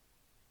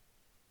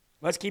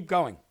 Let's keep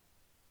going.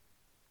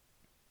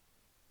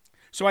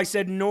 So I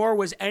said, nor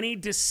was any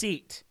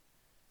deceit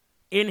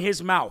in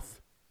his mouth.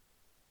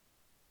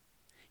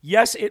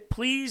 Yes, it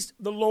pleased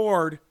the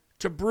Lord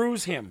to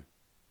bruise him.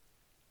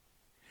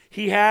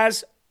 He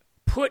has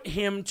put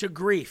him to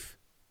grief.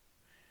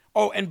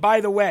 Oh, and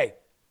by the way,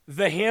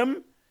 the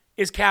him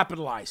is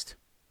capitalized.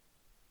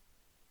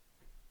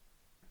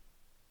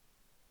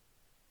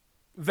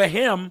 The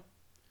him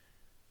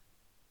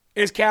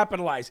is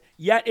capitalized.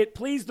 Yet it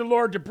pleased the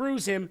Lord to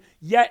bruise him,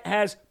 yet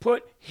has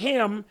put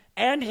him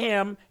and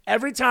him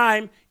every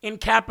time in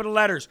capital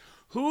letters.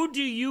 Who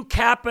do you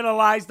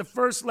capitalize the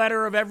first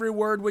letter of every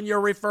word when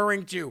you're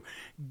referring to?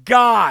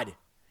 God,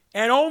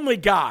 and only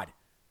God,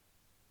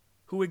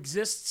 who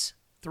exists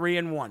 3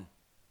 in 1.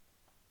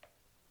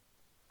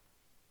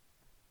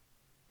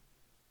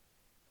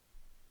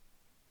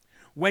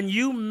 When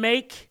you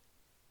make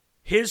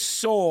his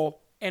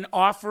soul an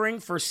offering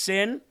for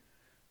sin,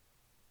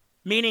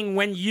 meaning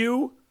when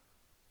you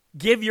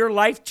give your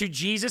life to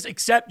Jesus,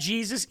 accept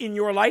Jesus in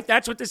your life,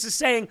 that's what this is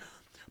saying,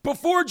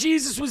 before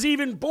Jesus was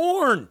even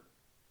born.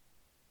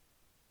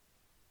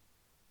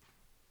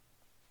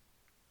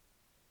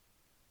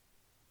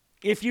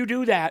 If you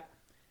do that,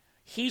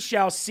 he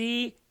shall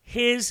see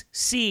his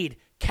seed,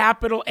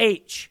 capital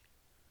H.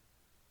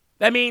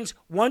 That means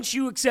once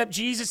you accept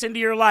Jesus into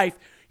your life,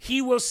 he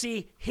will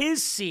see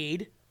his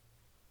seed.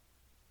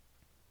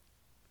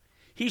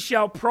 He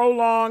shall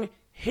prolong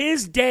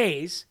his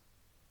days,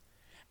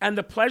 and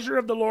the pleasure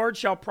of the Lord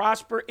shall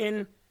prosper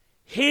in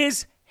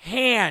his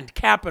hand,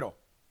 capital.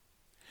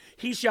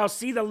 He shall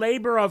see the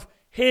labor of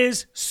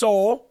his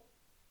soul,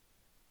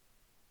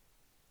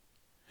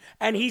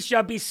 and he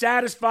shall be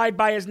satisfied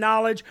by his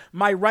knowledge.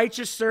 My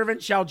righteous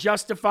servant shall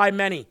justify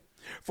many,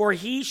 for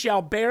he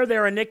shall bear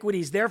their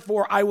iniquities.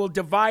 Therefore, I will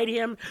divide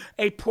him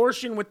a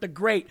portion with the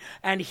great.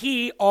 And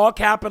he, all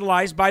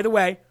capitalized, by the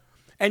way,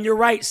 and you're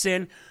right,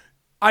 Sin,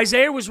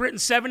 Isaiah was written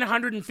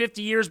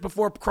 750 years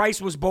before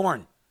Christ was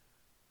born.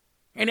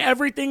 And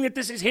everything that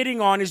this is hitting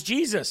on is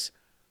Jesus.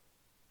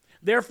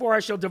 Therefore I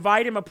shall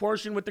divide him a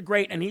portion with the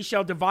great, and he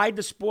shall divide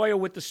the spoil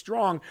with the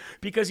strong,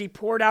 because he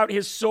poured out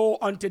his soul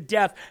unto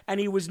death, and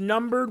he was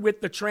numbered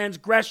with the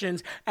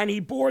transgressions, and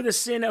he bore the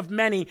sin of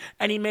many,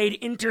 and he made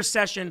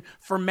intercession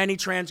for many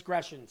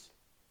transgressors,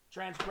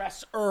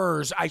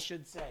 I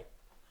should say.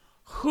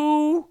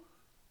 Who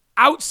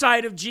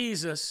outside of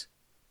Jesus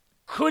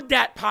could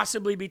that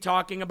possibly be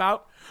talking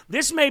about?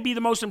 This may be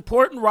the most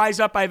important rise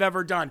up I've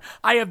ever done.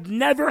 I have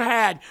never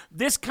had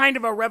this kind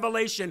of a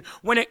revelation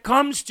when it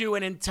comes to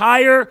an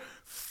entire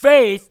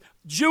faith,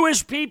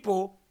 Jewish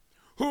people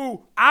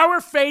who our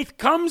faith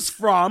comes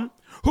from,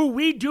 who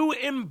we do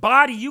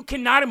embody. You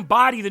cannot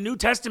embody the New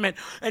Testament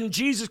and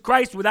Jesus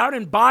Christ without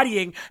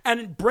embodying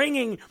and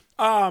bringing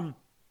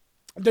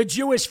the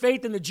Jewish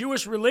faith and the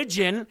Jewish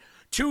religion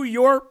to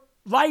your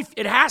life.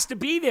 It has to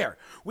be there.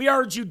 We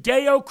are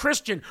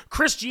Judeo-Christian.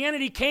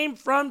 Christianity came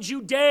from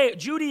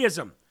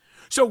Judaism.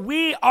 So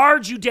we are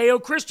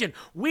Judeo-Christian.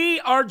 We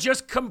are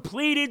just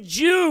completed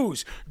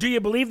Jews. Do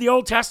you believe the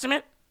Old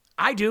Testament?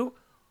 I do.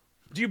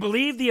 Do you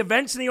believe the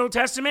events in the Old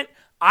Testament?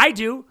 I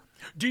do.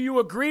 Do you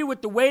agree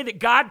with the way that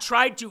God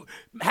tried to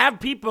have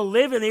people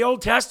live in the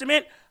Old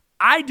Testament?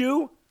 I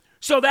do.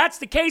 So that's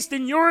the case,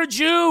 then you're a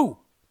Jew.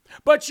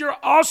 But you're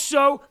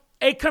also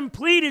a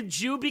completed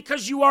Jew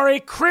because you are a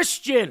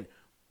Christian.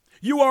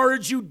 You are a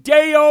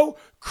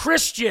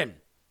Judeo-Christian.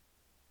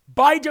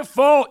 By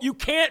default, you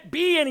can't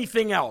be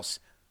anything else.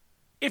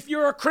 If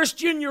you're a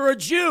Christian, you're a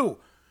Jew.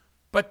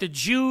 But the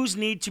Jews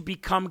need to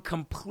become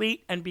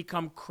complete and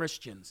become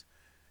Christians.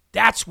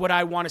 That's what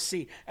I want to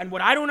see. And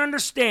what I don't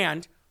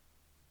understand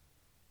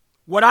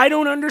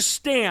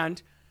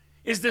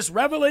is this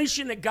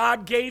revelation that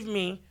God gave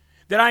me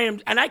that I am,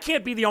 and I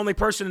can't be the only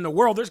person in the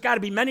world. There's got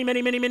to be many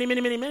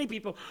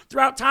people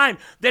throughout time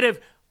that have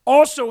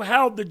also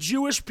held the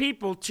Jewish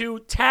people to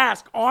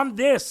task on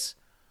this.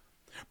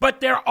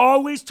 But they're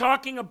always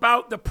talking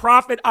about the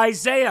prophet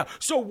Isaiah.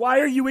 So why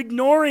are you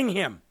ignoring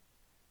him?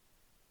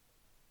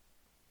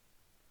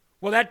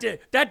 Well,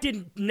 that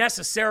didn't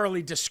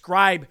necessarily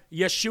describe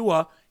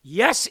Yeshua.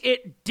 Yes,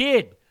 it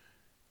did.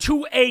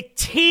 To a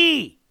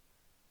T.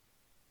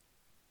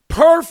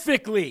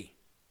 Perfectly.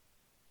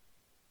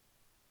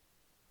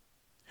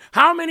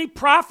 How many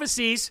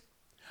prophecies,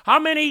 how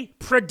many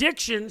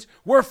predictions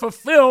were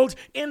fulfilled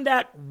in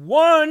that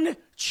one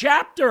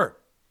chapter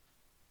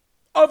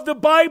of the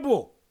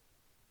Bible?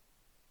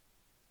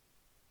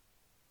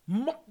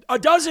 A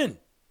dozen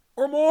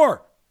or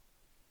more.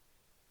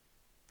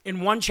 In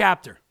one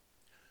chapter.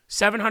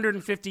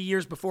 750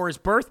 years before his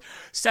birth,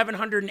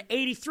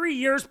 783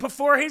 years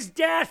before his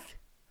death.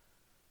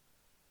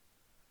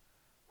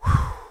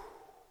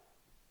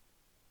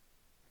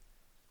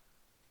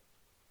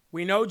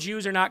 We know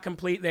Jews are not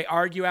complete. They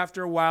argue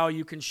after a while.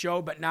 You can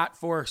show but not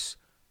force.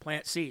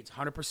 Plant seeds,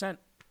 100%.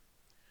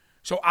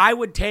 So I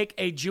would take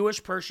a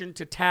Jewish person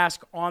to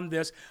task on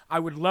this. I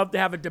would love to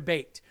have a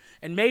debate.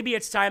 And maybe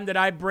it's time that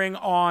I bring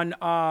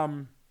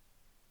on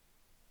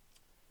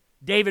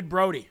David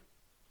Brody.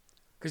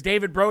 Because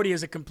David Brody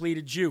is a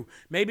completed Jew.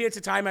 Maybe it's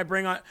a time I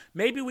bring on,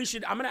 I'm going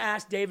to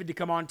ask David to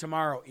come on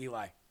tomorrow,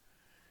 Eli.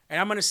 And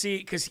I'm going to see,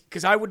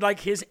 because I would like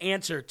his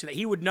answer to that.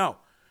 He would know.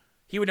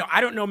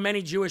 I don't know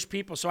many Jewish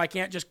people, so I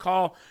can't just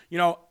call,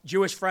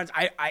 Jewish friends.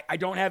 I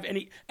don't have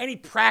any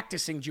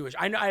practicing Jewish.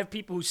 I know I have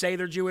people who say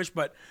they're Jewish,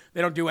 but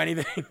they don't do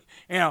anything.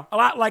 A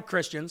lot like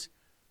Christians.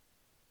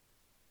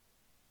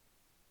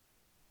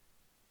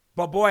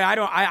 But boy,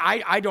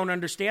 I don't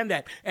understand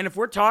that. And if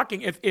we're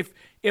talking,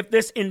 if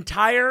this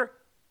entire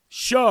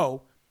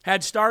show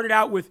had started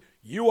out with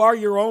you are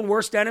your own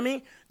worst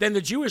enemy, then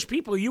the Jewish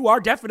people, you are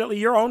definitely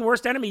your own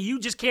worst enemy. You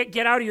just can't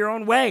get out of your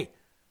own way.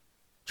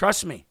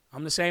 Trust me.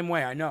 I'm the same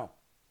way, I know.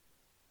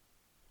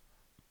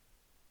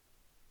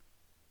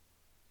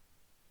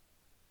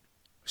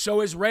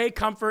 So is Ray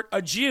Comfort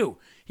a Jew?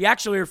 He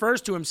actually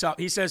refers to himself.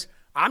 He says,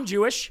 I'm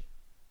Jewish,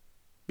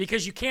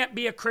 because you can't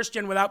be a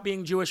Christian without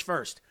being Jewish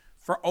first.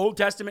 For Old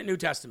Testament, New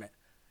Testament.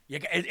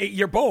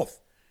 You're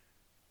both.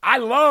 I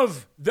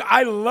love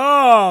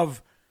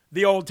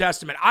the Old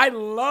Testament. I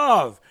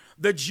love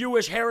the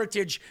Jewish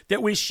heritage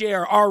that we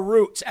share, our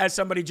roots, as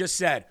somebody just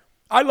said.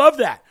 I love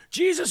that.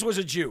 Jesus was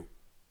a Jew.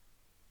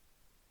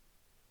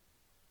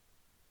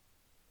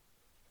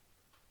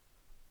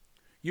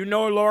 You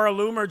know Laura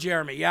Loomer,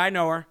 Jeremy? Yeah, I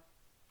know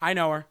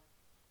her.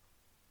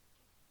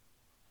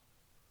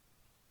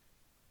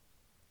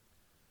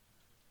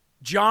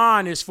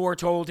 John is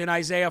foretold in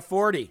Isaiah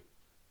 40.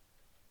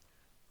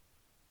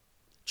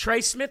 Trey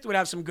Smith would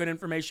have some good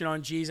information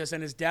on Jesus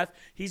and his death.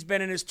 He's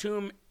been in his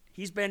tomb.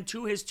 He's been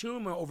to his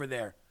tomb over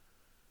there.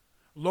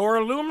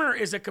 Laura Loomer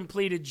is a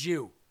completed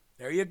Jew.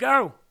 There you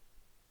go.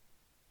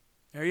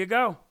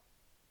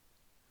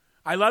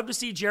 I love to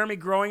see Jeremy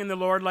growing in the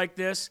Lord like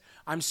this.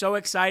 I'm so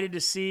excited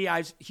to see. I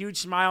have a huge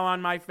smile on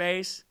my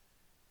face.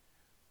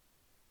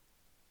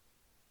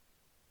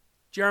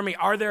 Jeremy,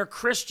 are there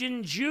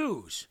Christian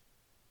Jews?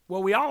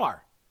 Well, we all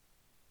are.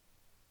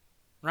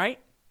 Right?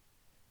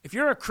 If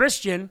you're a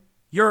Christian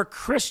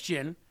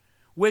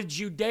with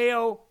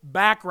Judeo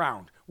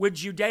background, with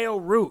Judeo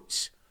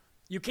roots.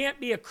 You can't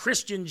be a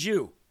Christian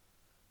Jew.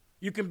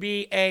 You can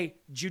be a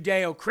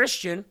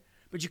Judeo-Christian,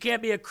 but you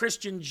can't be a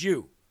Christian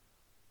Jew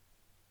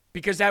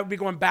because that would be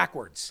going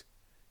backwards.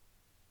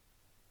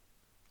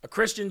 A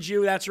Christian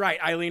Jew, that's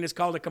right, Eileen, is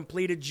called a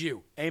completed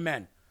Jew.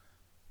 Amen.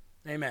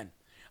 Amen.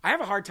 I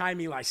have a hard time,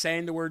 Eli,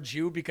 saying the word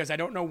Jew because I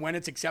don't know when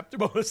it's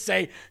acceptable to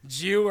say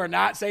Jew or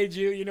not say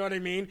Jew. You know what I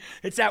mean?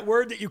 It's that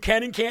word that you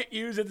can and can't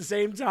use at the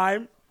same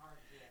time.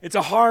 It's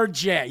a hard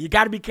J. You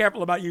got to be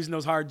careful about using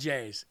those hard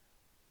J's.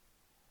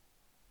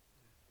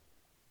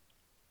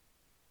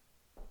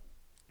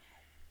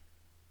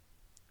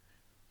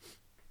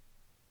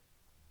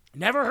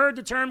 Never heard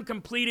the term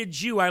completed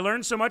Jew. I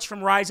learned so much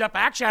from Rise Up.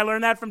 Actually, I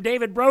learned that from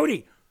David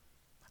Brody.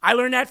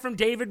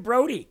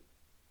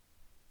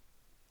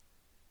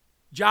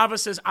 Java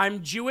says,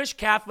 I'm Jewish,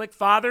 Catholic,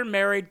 father,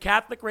 married,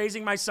 Catholic,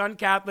 raising my son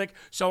Catholic,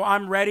 so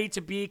I'm ready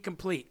to be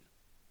complete.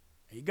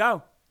 There you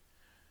go.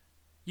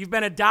 You've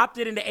been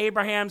adopted into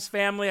Abraham's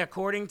family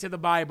according to the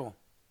Bible.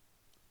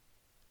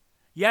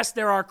 Yes,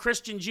 there are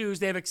Christian Jews.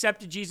 They have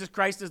accepted Jesus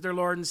Christ as their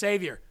Lord and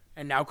Savior,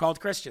 and now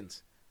called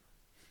Christians.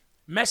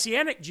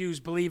 Messianic Jews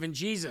believe in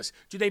Jesus.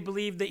 Do they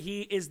believe that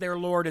he is their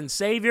Lord and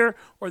Savior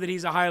or that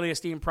he's a highly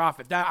esteemed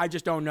prophet? That I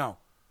just don't know.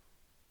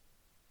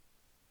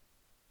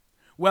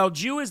 Well,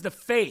 Jew is the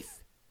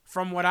faith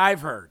from what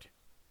I've heard.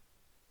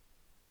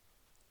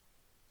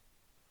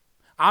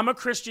 I'm a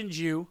Christian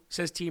Jew,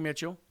 says T.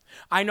 Mitchell.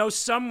 I know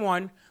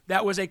someone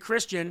that was a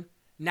Christian,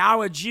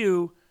 now a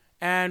Jew,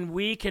 and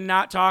we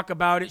cannot talk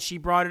about it. She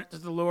brought it to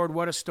the Lord.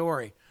 What a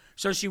story.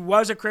 So she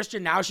was a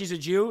Christian, now she's a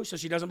Jew, so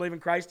she doesn't believe in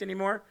Christ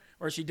anymore?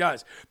 Or she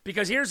does.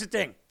 Because here's the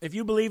thing. If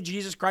you believe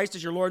Jesus Christ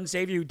is your Lord and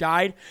Savior who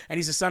died and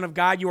he's the Son of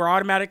God, you are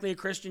automatically a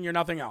Christian. You're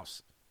nothing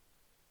else.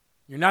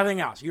 You're nothing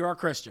else. You are a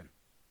Christian.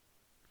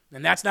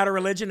 And that's not a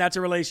religion. That's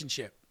a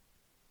relationship.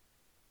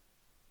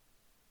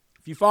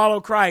 If you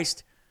follow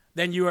Christ,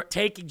 then you are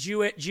taking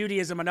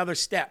Judaism another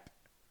step,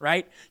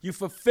 right? You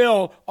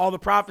fulfill all the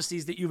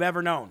prophecies that you've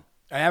ever known,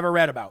 ever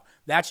read about.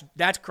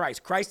 That's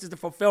Christ. Christ is the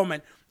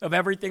fulfillment of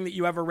everything that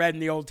you ever read in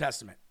the Old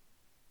Testament.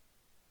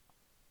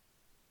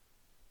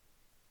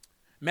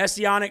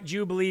 Messianic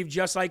Jew believe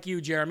just like you,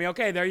 Jeremy.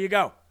 Okay, there you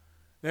go.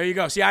 There you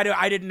go. See,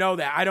 I didn't know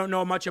that. I don't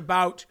know much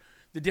about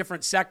the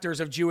different sectors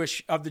of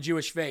the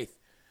Jewish faith.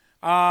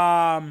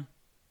 I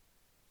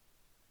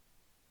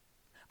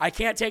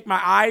can't take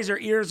my eyes or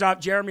ears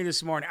off Jeremy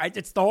this morning.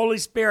 It's the Holy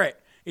Spirit.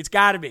 It's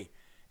got to be.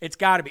 It's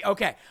got to be.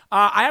 Okay,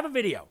 I have a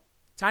video.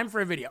 Time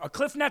for a video. A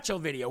Cliff Netchell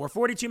video. We're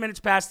 42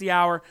 minutes past the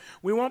hour.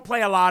 We won't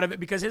play a lot of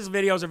it because his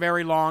videos are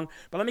very long,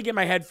 but let me get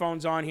my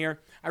headphones on here.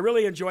 I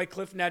really enjoy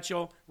Cliff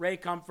Netchell, Ray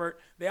Comfort.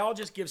 They all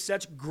just give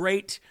such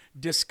great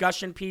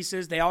discussion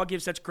pieces. They all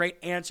give such great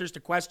answers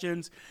to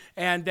questions.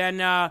 And then,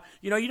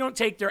 you don't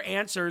take their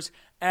answers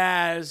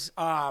as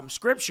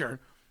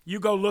scripture.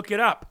 You go look it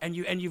up and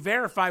you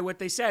verify what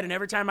they said. And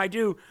every time I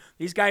do,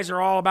 these guys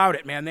are all about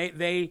it, man.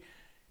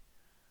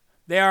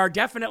 They are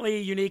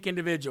definitely unique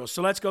individuals.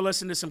 So let's go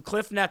listen to some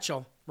Cliff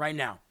Netchell right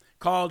now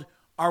called,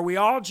 Are We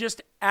All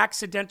Just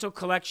Accidental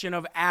Collection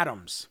of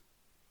Atoms?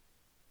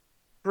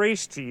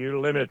 Grace to you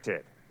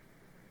limited.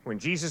 When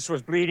Jesus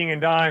was bleeding and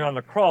dying on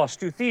the cross,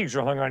 2 thieves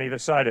were hung on either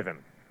side of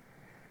him.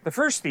 The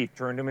first thief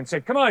turned to him and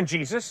said, Come on,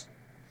 Jesus,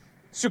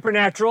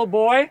 supernatural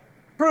boy,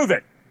 prove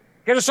it.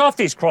 Get us off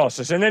these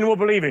crosses and then we'll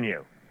believe in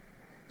you.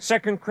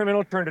 Second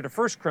criminal turned to the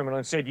first criminal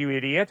and said, You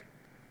idiot,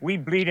 we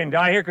bleed and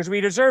die here because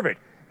we deserve it.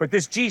 But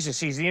this Jesus,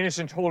 he's the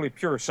innocent, holy,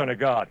 pure Son of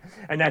God.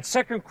 And that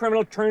second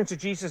criminal turns to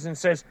Jesus and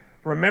says,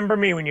 Remember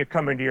me when you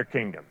come into your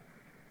kingdom.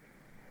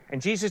 And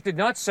Jesus did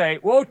not say,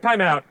 Whoa, time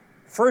out.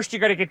 First, you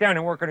got to get down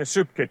and work in a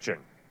soup kitchen.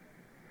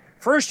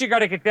 First, you got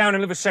to get down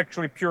and live a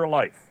sexually pure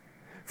life.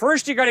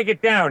 First, you got to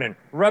get down and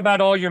rub out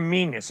all your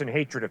meanness and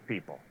hatred of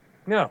people.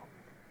 No.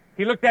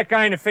 He looked that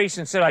guy in the face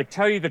and said, I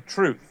tell you the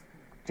truth.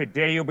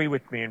 Today you'll be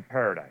with me in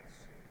paradise.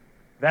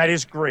 That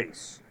is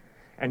grace.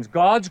 And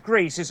God's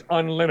grace is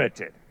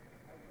unlimited.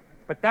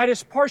 But that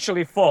is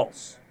partially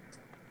false.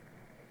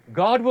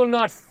 God will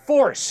not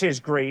force his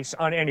grace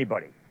on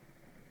anybody.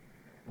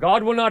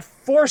 God will not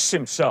force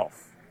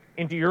himself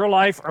into your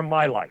life or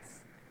my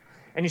life.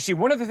 And you see,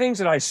 one of the things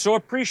that I so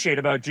appreciate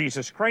about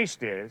Jesus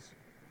Christ is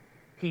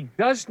he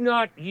does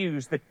not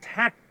use the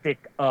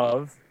tactic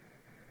of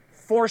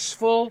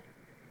forceful,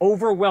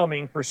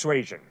 overwhelming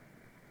persuasion.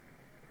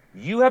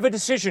 You have a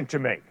decision to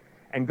make,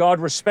 and God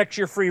respects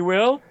your free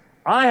will.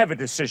 I have a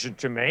decision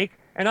to make,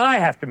 and I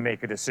have to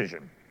make a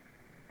decision.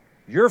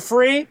 You're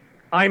free,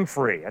 I'm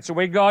free. That's the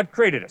way God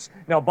created us.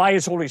 Now, by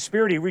his Holy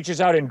Spirit, he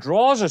reaches out and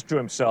draws us to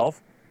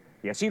himself.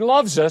 Yes, he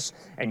loves us,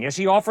 and yes,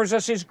 he offers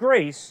us his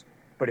grace,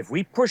 but if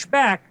we push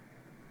back,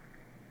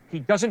 he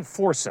doesn't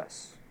force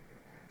us.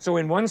 So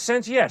in one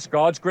sense, yes,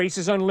 God's grace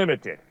is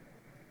unlimited.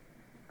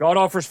 God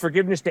offers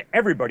forgiveness to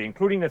everybody,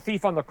 including the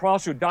thief on the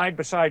cross who died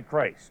beside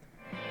Christ.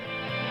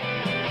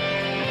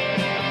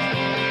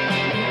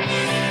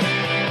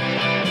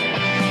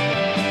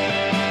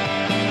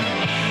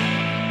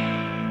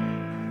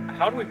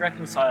 How do we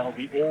reconcile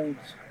the old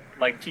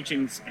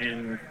teachings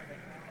in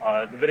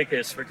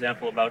Leviticus, for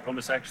example, about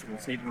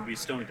homosexuals needing to be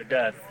stoned to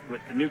death,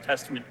 with the New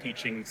Testament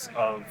teachings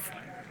of,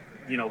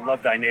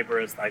 love thy neighbor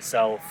as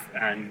thyself,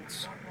 and,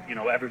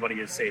 everybody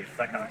is safe,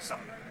 that kind of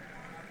stuff.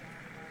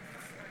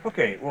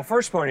 Okay, well,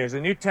 first point is the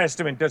New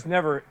Testament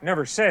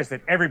never says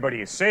that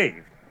everybody is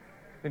saved.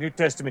 The New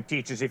Testament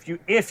teaches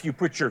if you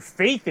put your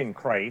faith in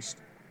Christ,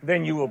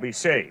 then you will be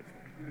saved.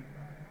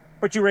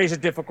 But you raise a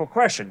difficult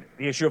question,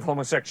 the issue of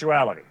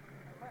homosexuality.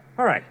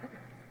 All right,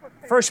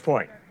 first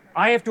point,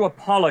 I have to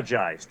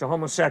apologize to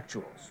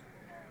homosexuals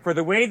for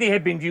the way they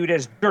have been viewed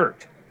as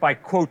dirt by,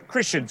 quote,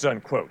 Christians,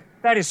 unquote.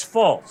 That is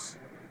false.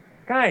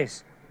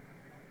 Guys,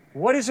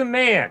 what is a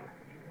man?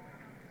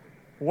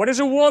 What is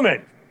a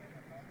woman?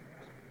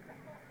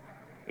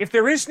 If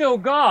there is no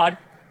God,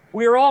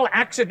 we are all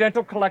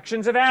accidental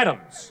collections of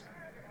atoms.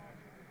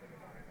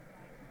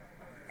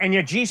 And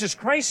yet Jesus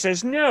Christ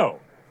says, no,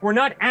 we're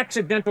not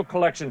accidental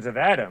collections of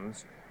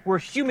atoms. We're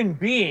human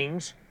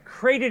beings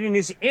created in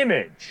his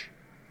image.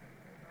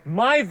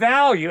 My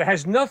value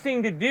has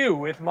nothing to do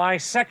with my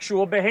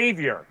sexual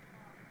behavior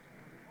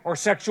or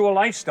sexual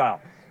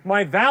lifestyle.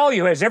 My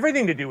value has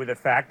everything to do with the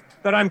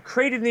fact that I'm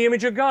created in the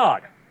image of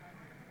God.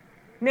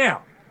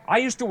 Now, I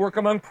used to work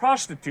among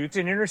prostitutes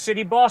in inner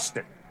city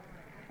Boston.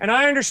 And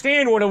I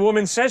understand when a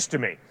woman says to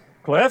me,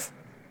 Cliff,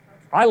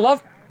 I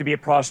love to be a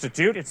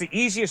prostitute. It's the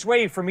easiest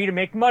way for me to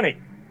make money.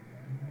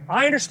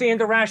 I understand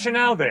the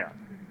rationale there.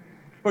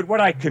 But what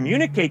I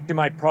communicate to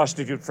my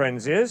prostitute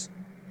friends is,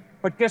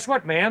 but guess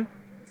what, ma'am?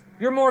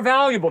 You're more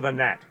valuable than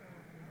that.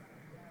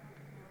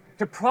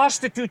 To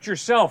prostitute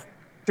yourself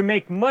to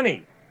make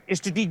money is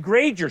to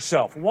degrade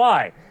yourself.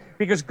 Why?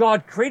 Because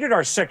God created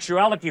our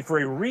sexuality for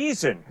a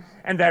reason.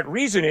 And that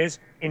reason is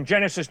in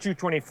Genesis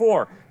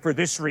 2:24, for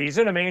this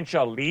reason a man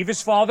shall leave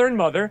his father and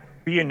mother,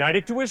 be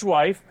united to his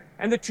wife,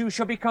 and the two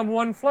shall become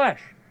one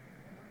flesh.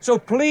 So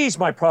please,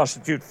 my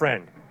prostitute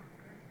friend,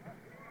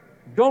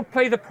 don't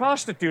play the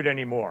prostitute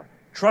anymore.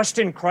 Trust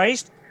in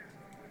Christ.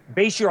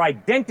 Base your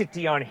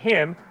identity on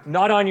him,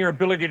 not on your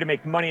ability to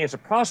make money as a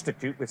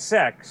prostitute with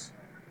sex.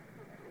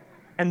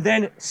 And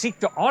then seek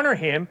to honor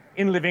him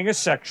in living a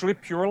sexually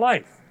pure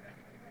life.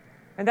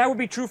 And that would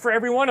be true for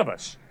every one of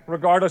us,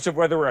 regardless of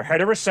whether we're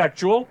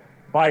heterosexual,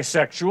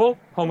 bisexual,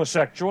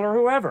 homosexual, or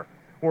whoever.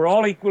 We're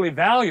all equally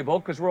valuable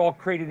because we're all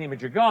created in the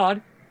image of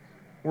God.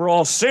 We're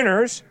all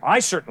sinners. I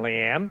certainly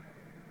am.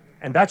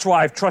 And that's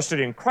why I've trusted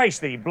in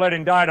Christ, that he bled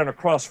and died on a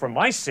cross for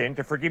my sin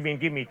to forgive me and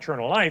give me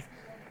eternal life.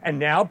 And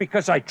now,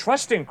 because I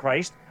trust in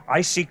Christ,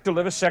 I seek to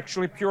live a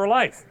sexually pure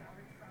life.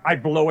 I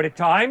blow it at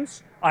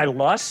times. I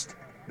lust.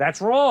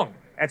 That's wrong.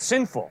 That's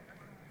sinful.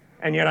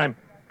 And yet I'm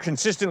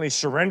consistently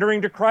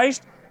surrendering to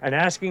Christ and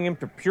asking him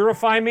to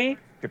purify me,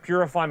 to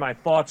purify my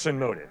thoughts and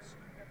motives.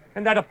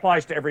 And that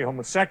applies to every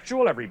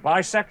homosexual, every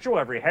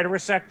bisexual, every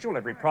heterosexual,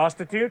 every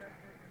prostitute,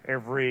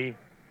 every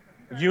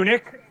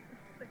eunuch.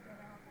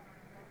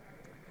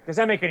 Does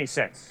that make any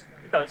sense?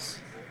 It does.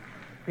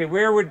 Okay,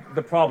 where would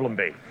the problem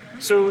be?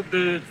 So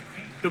the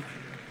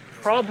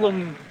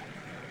problem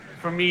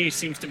for me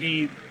seems to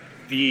be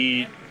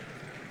the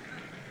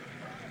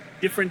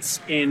difference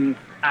in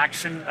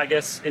action, I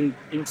guess.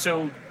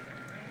 So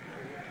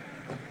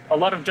a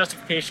lot of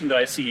justification that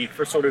I see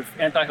for sort of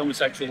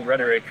anti-homosexual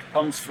rhetoric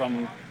comes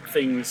from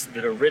things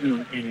that are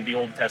written in the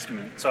Old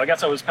Testament. So I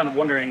guess I was kind of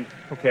wondering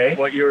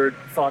what your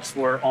thoughts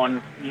were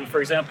on,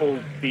 for example,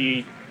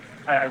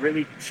 I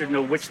really should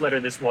know which letter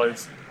this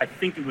was. I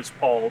think it was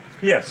Paul.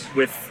 Yes.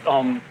 With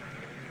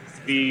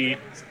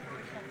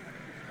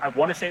I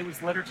want to say it was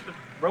the letter to the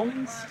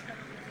Romans,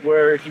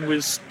 where he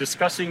was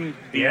discussing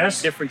the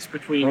difference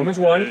between Romans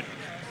 1.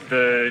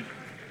 The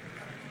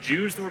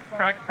Jews that were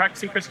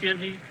practicing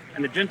Christianity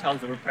and the Gentiles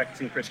that were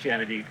practicing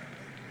Christianity.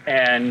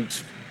 And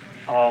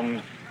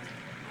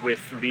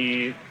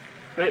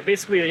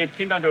basically it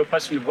came down to a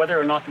question of whether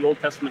or not the Old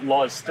Testament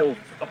laws still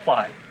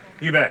apply.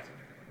 You bet.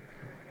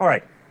 All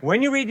right.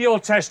 When you read the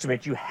Old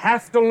Testament, you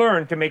have to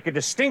learn to make a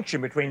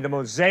distinction between the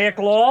Mosaic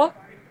law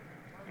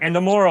and the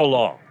moral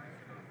law.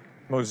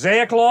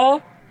 Mosaic law,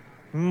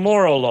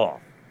 moral law.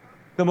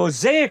 The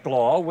Mosaic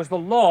law was the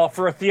law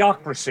for a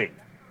theocracy,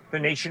 the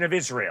nation of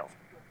Israel.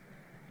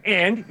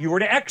 And you were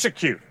to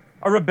execute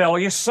a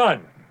rebellious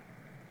son.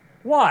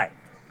 Why?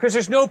 Because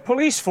there's no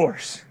police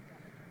force.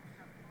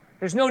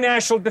 There's no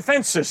national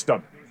defense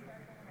system.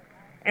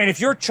 And if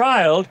your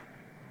child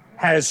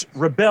has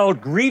rebelled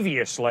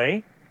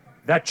grievously,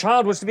 that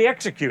child was to be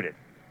executed.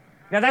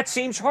 Now that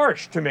seems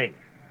harsh to me.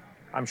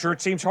 I'm sure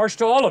it seems harsh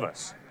to all of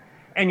us.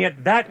 And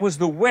yet that was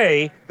the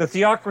way the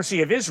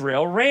theocracy of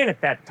Israel ran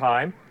at that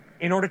time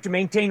in order to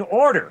maintain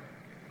order,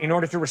 in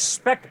order to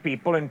respect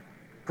people and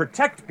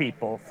protect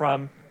people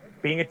from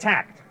being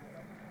attacked.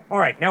 All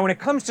right, now when it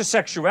comes to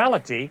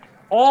sexuality,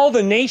 all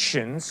the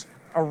nations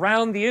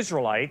around the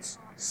Israelites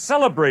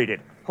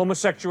celebrated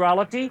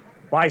homosexuality,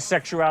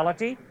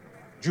 bisexuality.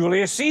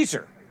 Julius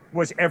Caesar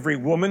was every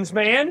woman's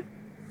man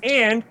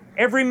and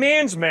every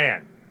man's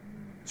man.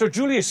 So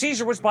Julius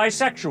Caesar was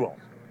bisexual.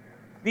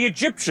 The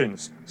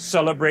Egyptians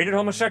celebrated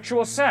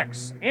homosexual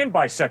sex and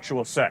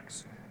bisexual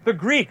sex. The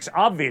Greeks,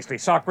 obviously,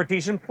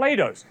 Socrates and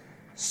Plato's,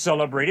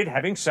 celebrated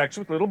having sex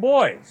with little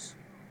boys.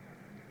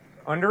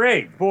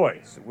 Underage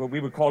boys, what we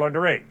would call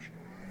underage.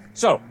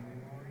 So,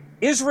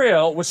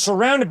 Israel was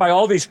surrounded by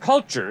all these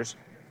cultures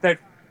that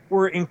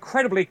were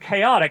incredibly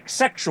chaotic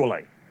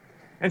sexually.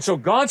 And so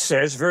God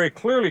says very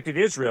clearly to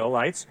the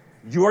Israelites,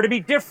 you are to be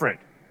different.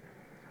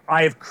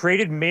 I have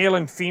created male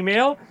and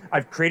female.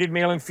 I've created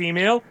male and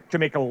female to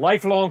make a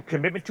lifelong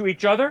commitment to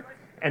each other,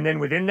 and then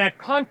within that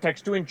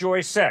context to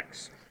enjoy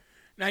sex.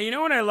 Now, you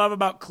know what I love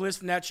about Cliff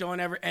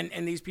Netchell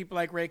and these people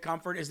like Ray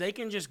Comfort is they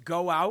can just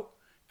go out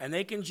and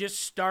they can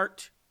just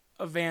start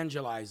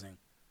evangelizing.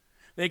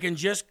 They can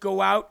just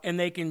go out and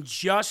they can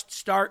just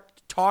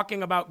start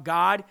talking about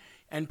God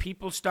and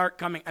people start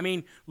coming. I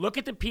mean, look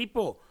at the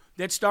people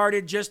that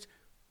started just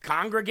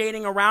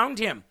congregating around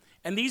him.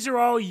 And these are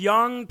all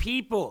young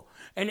people.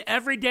 And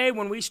every day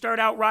when we start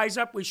out Rise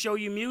Up, we show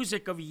you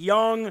music of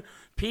young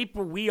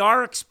people. We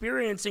are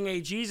experiencing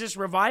a Jesus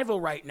revival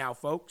right now,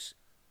 folks.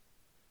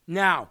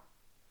 Now,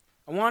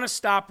 I want to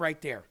stop right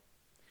there.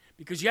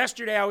 Because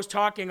yesterday I was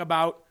talking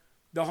about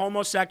the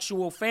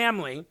homosexual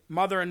family,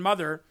 mother and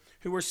mother,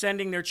 who were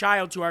sending their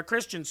child to our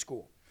Christian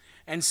school.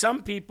 And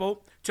some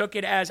people took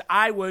it as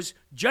I was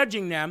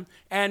judging them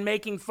and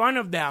making fun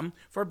of them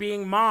for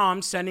being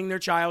moms sending their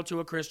child to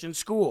a Christian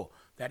school.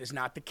 That is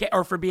not the case,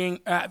 or for being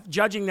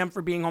judging them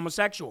for being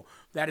homosexual.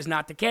 That is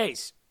not the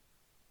case.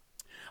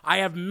 I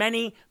have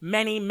many,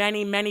 many,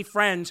 many, many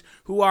friends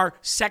who are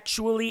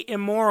sexually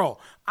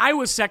immoral. I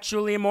was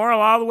sexually immoral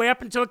all the way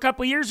up until a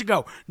couple years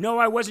ago. No,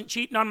 I wasn't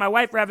cheating on my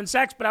wife or having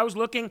sex, but I was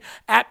looking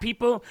at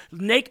people,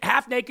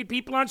 half-naked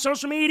people on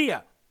social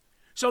media.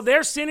 So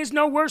their sin is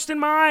no worse than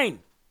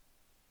mine.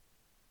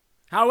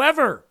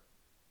 However,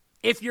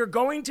 if you're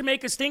going to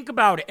make us think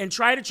about it and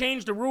try to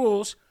change the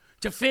rules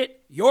to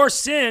fit your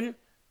sin,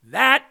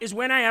 that is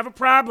when I have a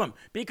problem,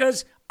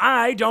 because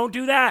I don't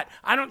do that.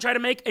 I don't try to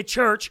make a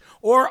church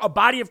or a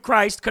body of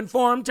Christ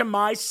conform to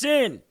my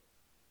sin.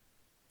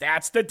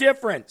 That's the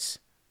difference.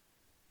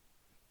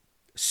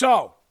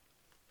 So,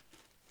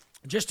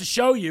 just to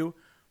show you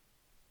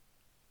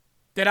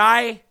that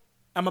I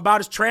am about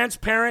as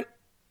transparent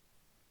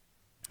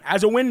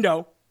as a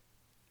window,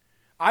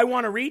 I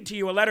want to read to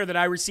you a letter that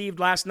I received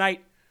last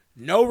night.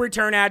 No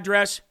return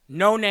address,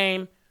 no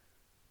name,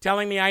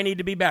 telling me I need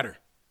to be better.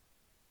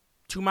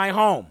 To my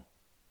home.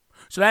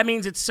 So that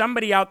means it's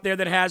somebody out there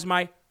that has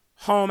my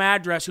home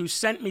address who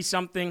sent me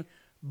something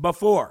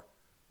before.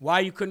 Why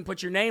you couldn't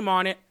put your name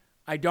on it,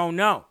 I don't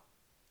know.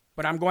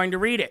 But I'm going to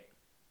read it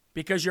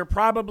because you're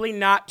probably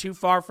not too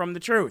far from the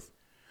truth.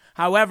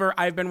 However,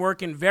 I've been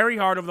working very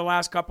hard over the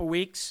last couple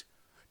weeks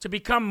to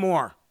become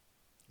more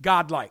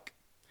godlike.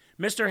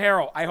 Mr.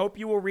 Harrell, I hope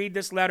you will read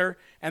this letter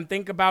and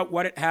think about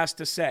what it has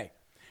to say.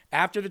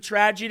 After the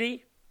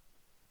tragedy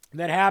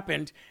that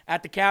happened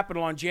at the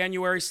Capitol on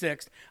January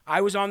 6th,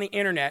 I was on the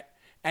internet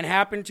and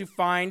happened to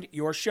find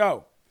your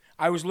show.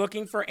 I was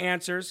looking for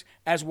answers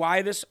as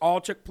why this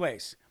all took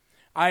place.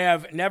 I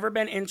have never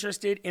been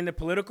interested in the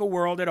political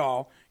world at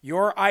all.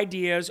 Your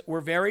ideas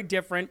were very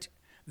different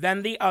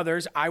than the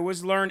others I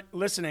was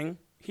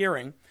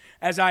hearing.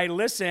 As I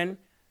listen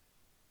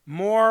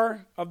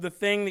more of the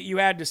thing that you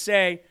had to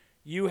say,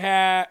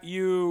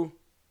 you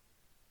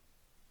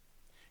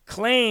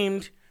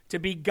claimed to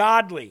be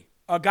godly,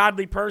 a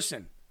godly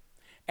person,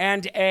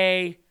 and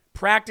a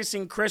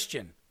practicing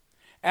Christian.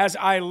 As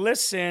I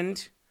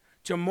listened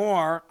to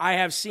more, I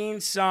have seen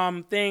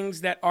some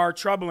things that are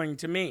troubling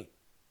to me.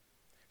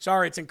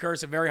 Sorry, it's in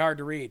cursive, very hard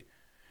to read.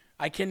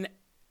 I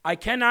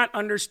cannot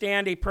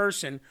understand a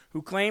person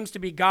who claims to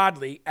be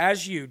godly,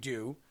 as you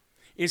do,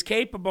 is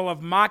capable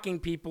of mocking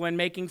people and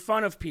making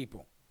fun of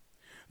people.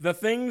 The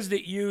things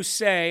that you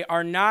say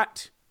are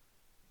not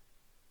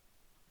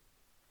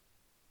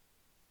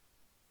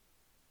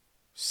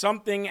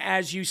something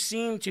as you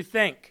seem to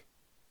think.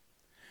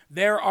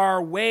 There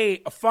are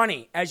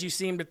funny as you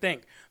seem to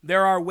think.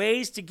 There are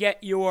ways to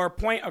get your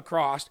point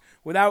across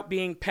without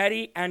being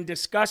petty and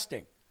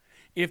disgusting.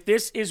 If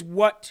this is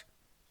what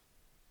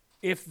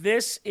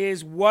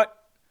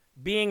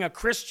being a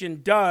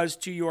Christian does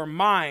to your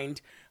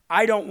mind,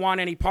 I don't want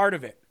any part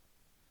of it.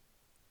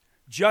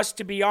 Just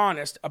to be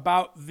honest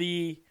about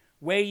the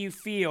way you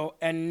feel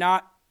and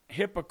not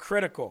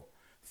hypocritical.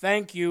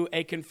 Thank you,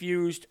 a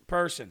confused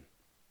person.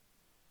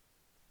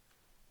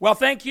 Well,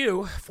 thank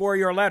you for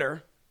your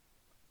letter,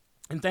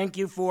 and thank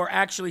you for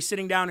actually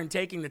sitting down and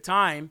taking the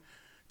time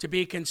to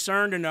be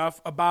concerned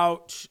enough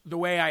about the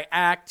way I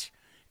act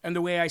and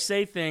the way I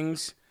say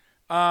things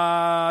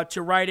to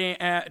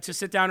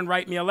sit down and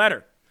write me a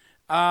letter,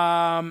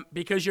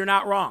 because you're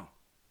not wrong.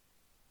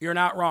 You're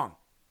not wrong.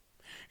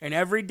 And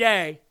every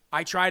day,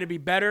 I try to be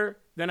better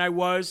than I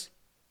was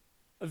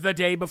the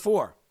day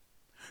before.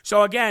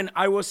 So again,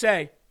 I will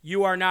say,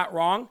 you are not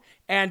wrong,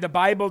 and the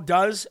Bible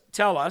does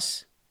tell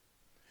us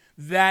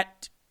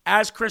that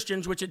as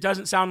Christians, which it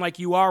doesn't sound like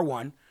you are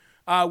one,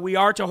 we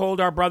are to hold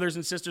our brothers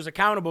and sisters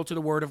accountable to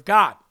the Word of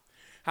God.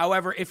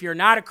 However, if you're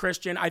not a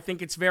Christian, I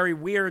think it's very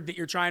weird that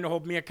you're trying to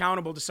hold me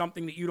accountable to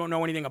something that you don't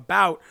know anything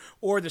about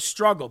or the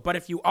struggle. But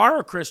if you are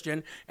a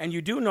Christian and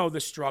you do know the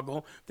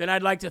struggle, then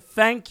I'd like to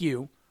thank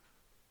you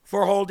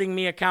for holding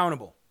me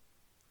accountable.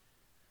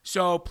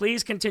 So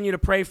please continue to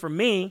pray for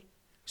me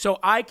so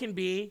I can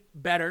be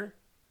better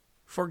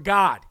for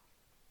God,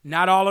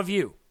 not all of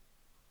you,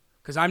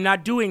 because I'm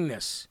not doing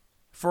this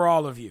for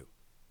all of you.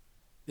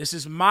 This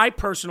is my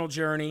personal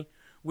journey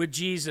with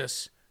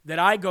Jesus that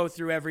I go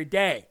through every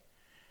day.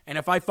 And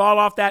if I fall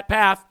off that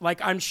path, like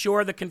I'm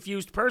sure the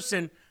confused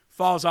person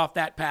falls off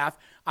that path,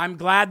 I'm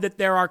glad that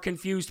there are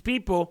confused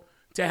people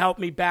to help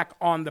me back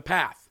on the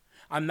path.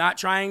 I'm not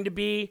trying to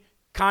be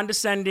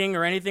condescending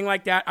or anything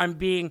like that. I'm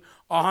being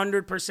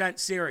 100%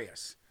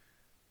 serious.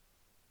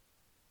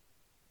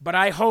 But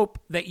I hope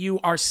that you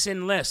are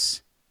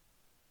sinless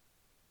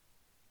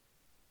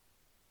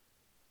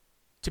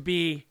to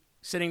be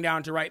sitting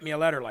down to write me a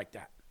letter like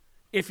that,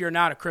 if you're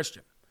not a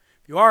Christian.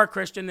 If you are a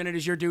Christian, then it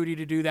is your duty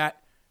to do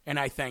that, and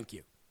I thank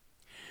you.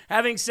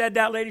 Having said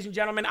that, ladies and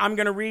gentlemen, I'm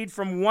going to read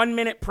from 1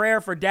 Minute Prayer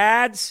for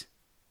Dads,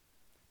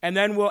 and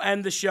then we'll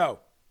end the show,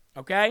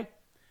 okay?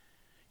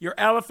 Your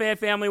LFA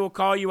family will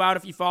call you out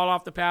if you fall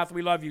off the path.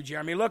 We love you,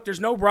 Jeremy. Look, there's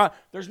no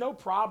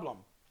problem.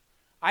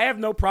 I have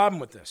no problem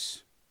with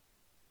this.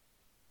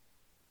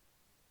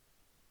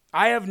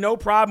 I have no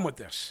problem with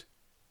this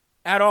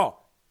at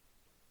all.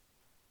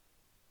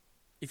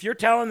 If you're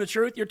telling the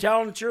truth, you're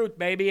telling the truth,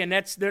 baby, and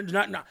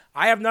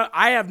I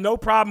have no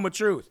problem with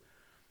truth.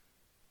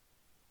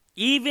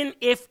 Even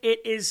if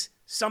it is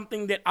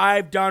something that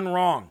I've done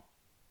wrong,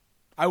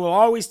 I will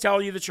always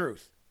tell you the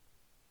truth.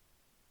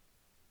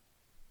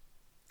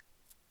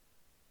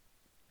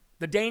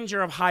 The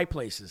danger of high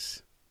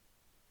places.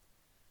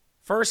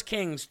 1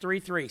 Kings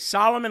 3:3.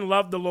 Solomon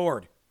loved the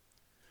Lord,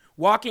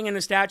 walking in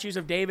the statutes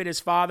of David his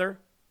father,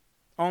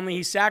 only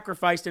he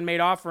sacrificed and made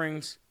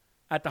offerings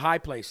at the high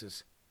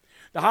places.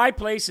 The high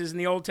places in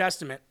the Old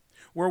Testament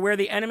were where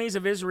the enemies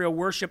of Israel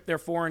worshiped their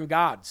foreign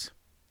gods.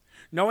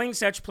 Knowing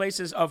such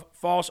places of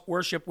false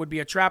worship would be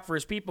a trap for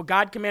his people,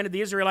 God commanded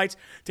the Israelites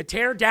to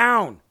tear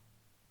down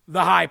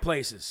the high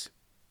places.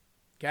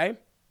 Okay?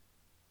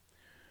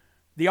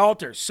 The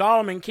altars.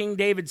 Solomon, King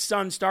David's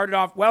son, started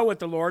off well with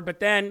the Lord, but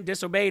then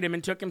disobeyed him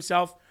and took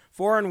himself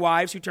foreign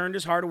wives who turned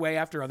his heart away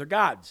after other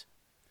gods.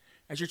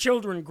 As your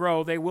children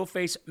grow, they will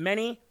face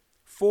many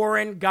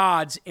foreign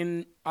gods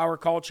in our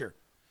culture.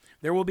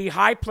 There will be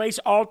high place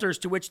altars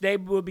to which they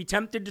will be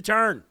tempted to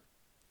turn.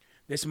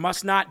 This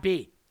must not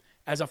be.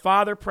 As a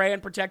father, pray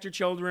and protect your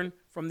children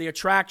from the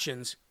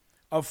attractions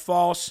of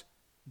false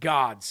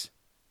gods.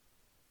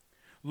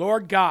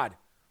 Lord God,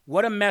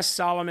 what a mess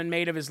Solomon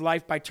made of his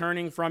life by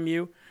turning from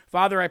you.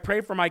 Father, I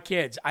pray for my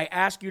kids. I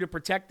ask you to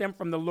protect them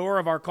from the lure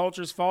of our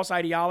culture's false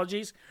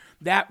ideologies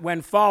that,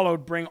 when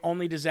followed, bring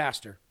only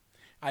disaster.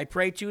 I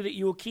pray, too, that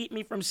you will keep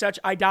me from such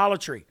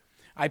idolatry.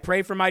 I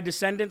pray for my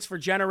descendants for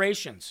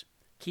generations.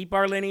 Keep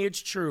our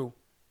lineage true.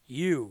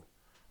 You,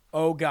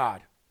 O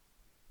God.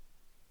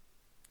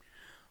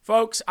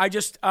 Folks, I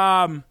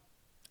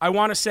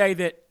want to say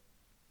that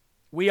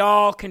we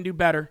all can do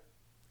better.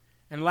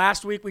 And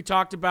last week we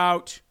talked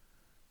about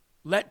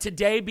let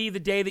today be the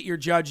day that you're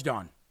judged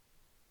on.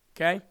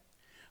 Okay?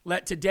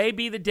 Let today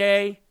be the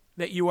day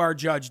that you are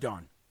judged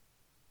on.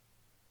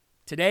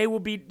 Today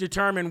will be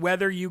determined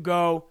whether you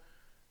go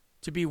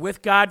to be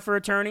with God for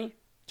eternity,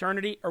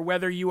 or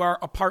whether you are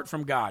apart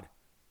from God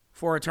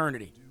for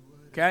eternity.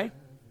 Okay?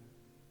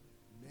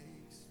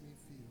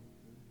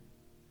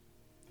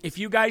 If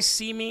you guys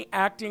see me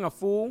acting a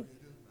fool,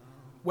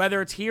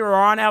 whether it's here or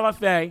on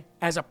LFA,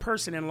 as a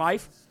person in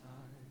life,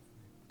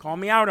 call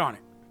me out on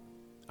it.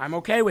 I'm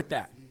okay with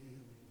that.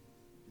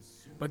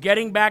 But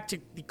getting back to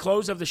the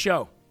close of the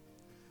show,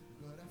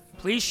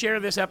 please share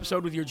this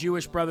episode with your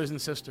Jewish brothers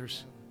and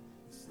sisters,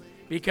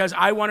 because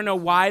I want to know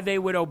why they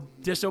would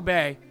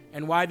disobey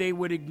and why they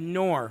would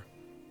ignore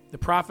the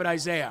prophet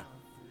Isaiah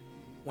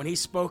when he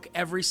spoke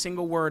every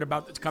single word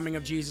about the coming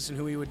of Jesus and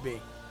who he would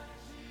be.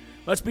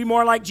 Let's be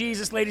more like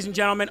Jesus, ladies and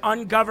gentlemen.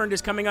 Ungoverned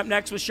is coming up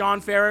next with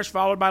Sean Farish,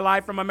 followed by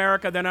Live from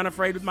America, then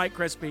Unafraid with Mike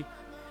Crispy.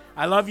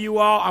 I love you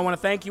all. I want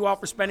to thank you all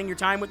for spending your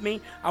time with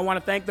me. I want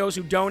to thank those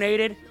who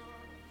donated.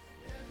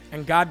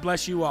 And God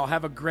bless you all.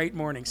 Have a great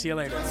morning. See you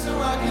later.